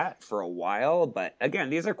with that for a while, but again,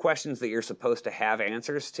 these are questions that you're supposed to have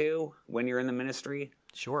answers to when you're in the ministry.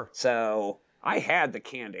 Sure. So I had the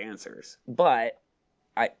canned answers, but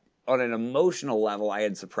on an emotional level, I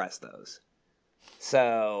had suppressed those.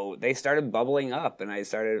 So they started bubbling up, and I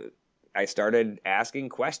started asking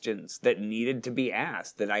questions that needed to be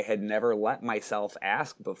asked that I had never let myself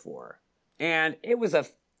ask before. And it was a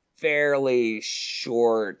fairly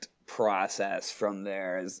short process from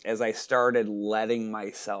there as I started letting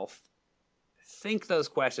myself think those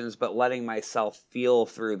questions, but letting myself feel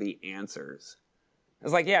through the answers. I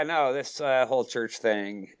was like, yeah, no, this whole church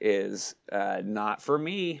thing is not for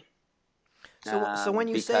me. So when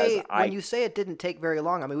you say it didn't take very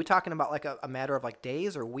long, I mean, we talking about like a matter of like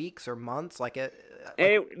days or weeks or months,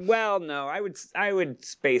 well, no, I would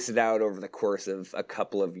space it out over the course of a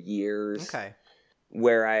couple of years. Okay.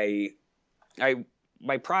 Where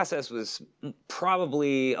my process was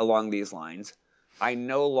probably along these lines. I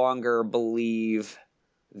no longer believe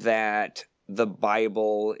that the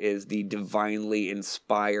Bible is the divinely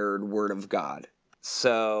inspired Word of God.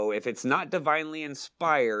 So if it's not divinely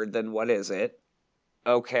inspired, then what is it?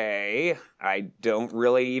 Okay, I don't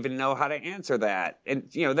really even know how to answer that. And,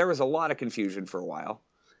 there was a lot of confusion for a while.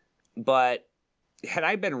 But had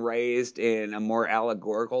I been raised in a more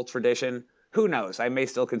allegorical tradition, who knows? I may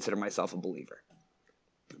still consider myself a believer.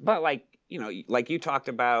 But like you talked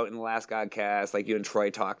about in the last Godcast, like you and Troy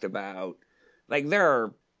talked about, like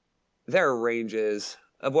there are ranges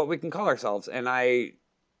of what we can call ourselves. And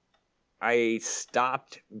I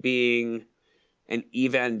stopped being an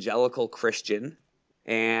evangelical Christian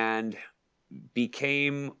and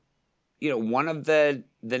became, one of the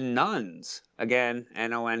nuns, again,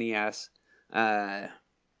 N-O-N-E-S,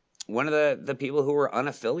 one of the people who were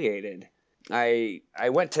unaffiliated. I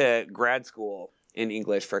went to grad school in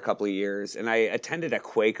English for a couple of years, and I attended a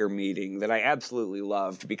Quaker meeting that I absolutely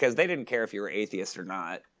loved because they didn't care if you were atheist or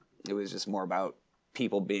not. It was just more about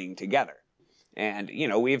people being together. And,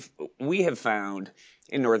 we have found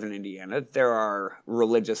in Northern Indiana, there are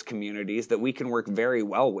religious communities that we can work very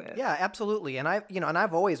well with. Yeah, absolutely. And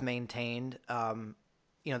I've always maintained,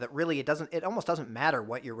 that really it almost doesn't matter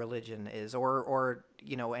what your religion is or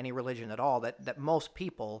any religion at all, that most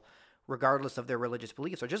people, regardless of their religious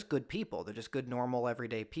beliefs, are just good people. They're just good, normal,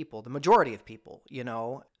 everyday people. The majority of people,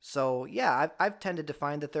 So yeah, I've tended to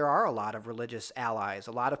find that there are a lot of religious allies,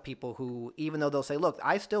 a lot of people who, even though they'll say, "Look,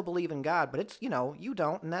 I still believe in God," but it's you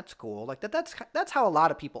don't, and that's cool. Like that's how a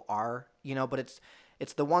lot of people are, But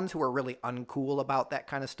it's the ones who are really uncool about that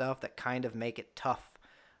kind of stuff that kind of make it tough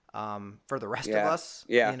for the rest of us.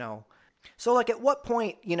 Yeah. You know. So like at what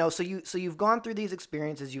point, you know, so you've gone through these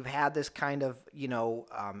experiences, you've had this kind of, you know,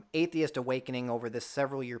 atheist awakening over this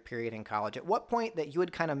several year period in college. At what point that you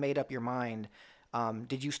had kind of made up your mind,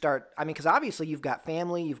 did you start, I mean, because obviously you've got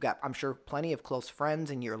family, you've got, I'm sure, plenty of close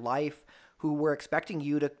friends in your life who were expecting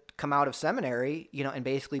you to come out of seminary, you know, and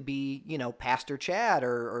basically be, you know, Pastor Chad,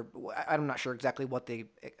 or I'm not sure exactly what the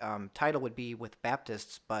title would be with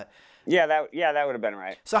Baptists, but that would have been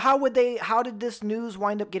right. so how did this news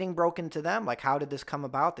wind up getting broken to them? Like, how did this come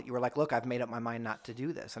about that you were like, look, I've made up my mind not to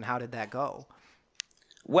do this, and how did that go?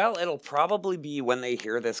 Well, it'll probably be when they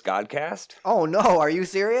hear this Godcast. Oh no, are you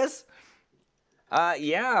serious?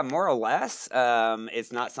 Yeah, more or less.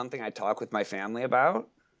 It's not something I talk with my family about.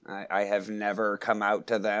 I have never come out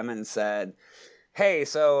to them and said, hey,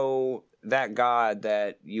 so that God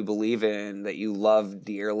that you believe in, that you love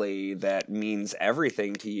dearly, that means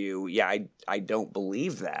everything to you, yeah, I don't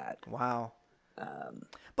believe that. Wow.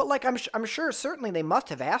 But like I'm sure certainly they must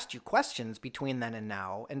have asked you questions between then and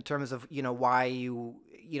now in terms of, you know, why you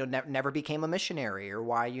never became a missionary, or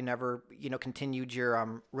why you never, you know, continued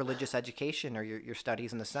your religious education or your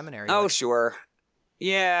studies in the seminary. Oh, sure.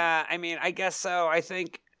 Yeah, I mean, I guess so. I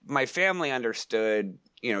think my family understood,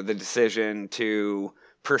 you know, the decision to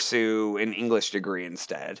pursue an English degree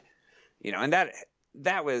instead. You know, and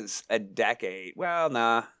that was a decade. Well,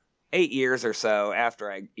 nah. 8 years or so after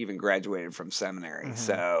I even graduated from seminary. Mm-hmm.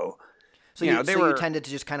 So you tended to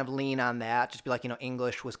just kind of lean on that, just be like, you know,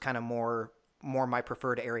 English was kind of more my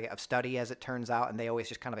preferred area of study, as it turns out, and they always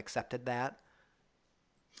just kind of accepted that.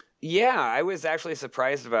 Yeah, I was actually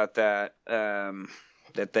surprised about that,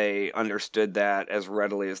 that they understood that as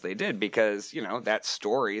readily as they did, because, you know, that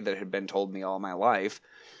story that had been told me all my life,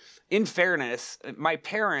 in fairness, my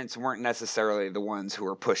parents weren't necessarily the ones who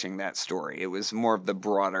were pushing that story. It was more of the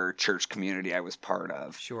broader church community I was part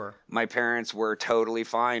of. Sure. My parents were totally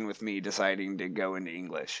fine with me deciding to go into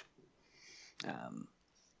English.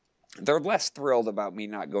 They're less thrilled about me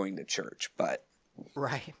not going to church, but...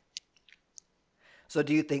 Right. So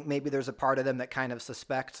do you think maybe there's a part of them that kind of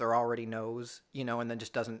suspects or already knows, you know, and then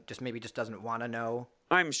just doesn't want to know?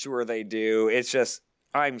 I'm sure they do. It's just...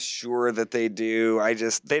 I'm sure that they do.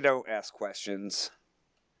 They don't ask questions.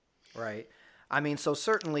 Right. I mean, so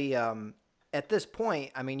certainly at this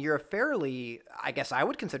point, I mean, you're I guess I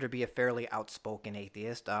would consider to be a fairly outspoken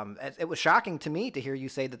atheist. It was shocking to me to hear you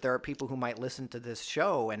say that there are people who might listen to this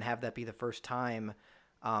show and have that be the first time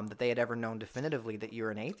that they had ever known definitively that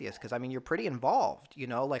you're an atheist. Because, I mean, you're pretty involved, you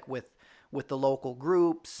know, like with the local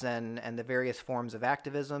groups and the various forms of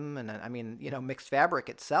activism. And, I mean, you know, Mixed Fabric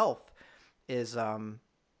itself is,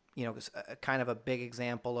 you know, kind of a big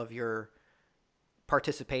example of your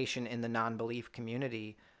participation in the non-belief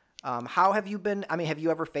community. How have you been? I mean, have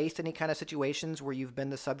you ever faced any kind of situations where you've been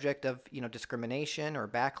the subject of, you know, discrimination or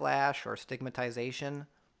backlash or stigmatization?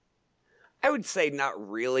 I would say not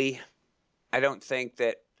really. I don't think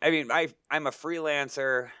that. I mean, I'm a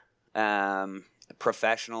freelancer.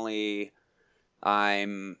 Professionally,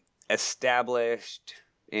 I'm established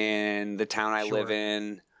in the town I live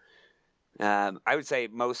in. I would say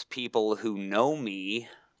most people who know me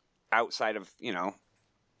outside of, you know,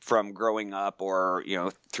 from growing up or, you know,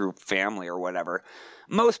 through family or whatever,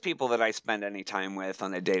 most people that I spend any time with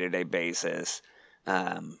on a day-to-day basis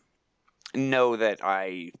know that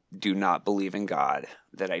I do not believe in God,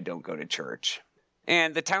 that I don't go to church.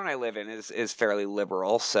 And the town I live in is fairly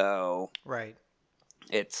liberal, so right.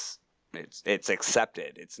 It's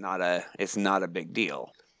accepted. It's not a big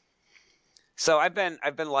deal. So I've been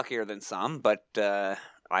luckier than some, but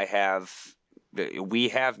we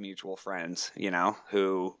have mutual friends, you know,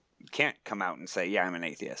 who can't come out and say, yeah, I'm an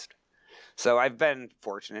atheist. So I've been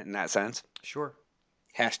fortunate in that sense. Sure.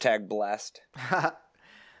 # blessed.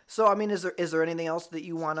 So, I mean, is there anything else that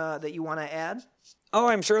you wanna add? Oh,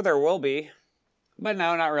 I'm sure there will be, but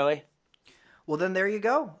no, not really. Well, then there you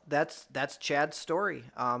go. That's Chad's story.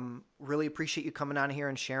 Really appreciate you coming on here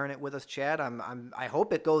and sharing it with us, Chad. I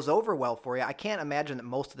hope it goes over well for you. I can't imagine that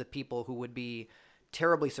most of the people who would be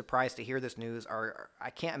terribly surprised to hear this news I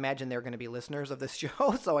can't imagine they're going to be listeners of this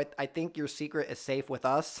show. So I think your secret is safe with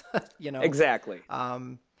us. You know, exactly.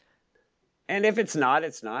 And if it's not,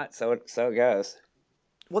 it's not. So it goes.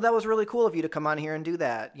 Well, that was really cool of you to come on here and do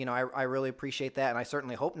that. You know, I really appreciate that, and I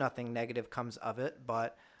certainly hope nothing negative comes of it.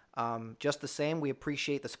 But just the same, we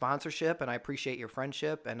appreciate the sponsorship, and I appreciate your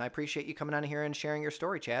friendship, and I appreciate you coming on here and sharing your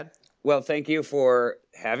story, Chad. Well, thank you for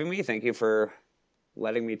having me. Thank you for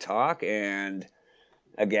letting me talk. And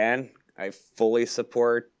again, I fully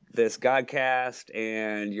support this Godcast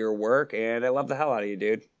and your work, and I love the hell out of you,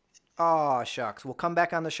 dude. Oh, shucks. We'll come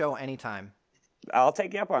back on the show anytime. I'll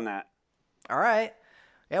take you up on that. All right.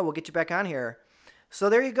 Yeah, we'll get you back on here. So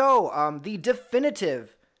there you go. The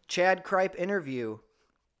definitive Chad Kripe interview.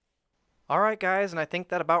 All right, guys, and I think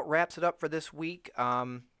that about wraps it up for this week.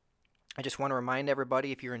 I just want to remind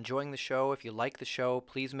everybody, if you're enjoying the show, if you like the show,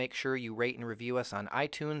 please make sure you rate and review us on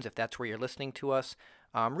iTunes if that's where you're listening to us.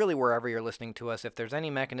 Really wherever you're listening to us. If there's any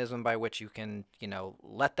mechanism by which you can,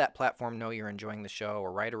 let that platform know you're enjoying the show,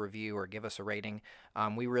 or write a review or give us a rating,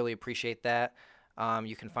 we really appreciate that.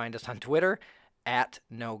 You can find us on Twitter at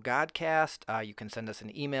NoGodcast. You can send us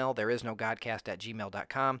an email,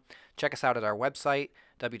 thereisnogodcast@gmail.com. Check us out at our website,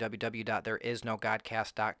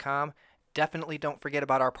 www.thereisnogodcast.com. Definitely don't forget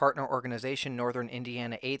about our partner organization, Northern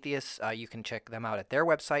Indiana Atheists. You can check them out at their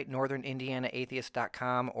website,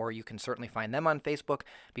 northernindianaatheists.com, or you can certainly find them on Facebook.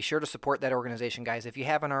 Be sure to support that organization, guys. If you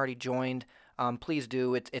haven't already joined, please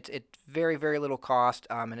do. It's very, very little cost,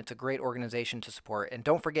 and it's a great organization to support. And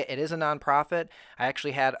don't forget, it is a nonprofit. I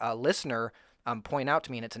actually had a listener point out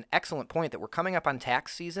to me, and it's an excellent point, that we're coming up on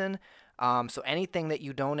tax season. So anything that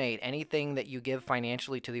you donate, anything that you give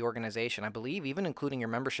financially to the organization, I believe even including your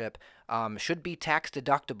membership, should be tax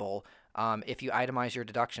deductible if you itemize your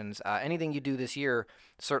deductions. Anything you do this year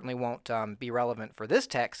certainly won't be relevant for this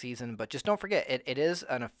tax season, but just don't forget, it is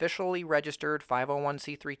an officially registered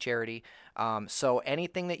 501c3 charity. So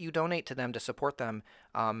anything that you donate to them to support them,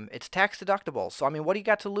 it's tax deductible. So, what do you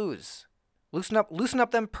got to lose? Loosen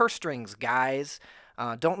up them purse strings, guys.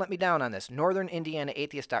 Don't let me down on this.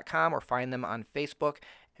 NorthernIndianaAtheist.com, or find them on Facebook.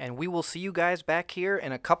 And we will see you guys back here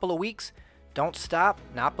in a couple of weeks. Don't stop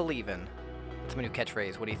not believing. That's my new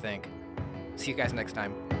catchphrase. What do you think? See you guys next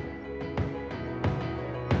time.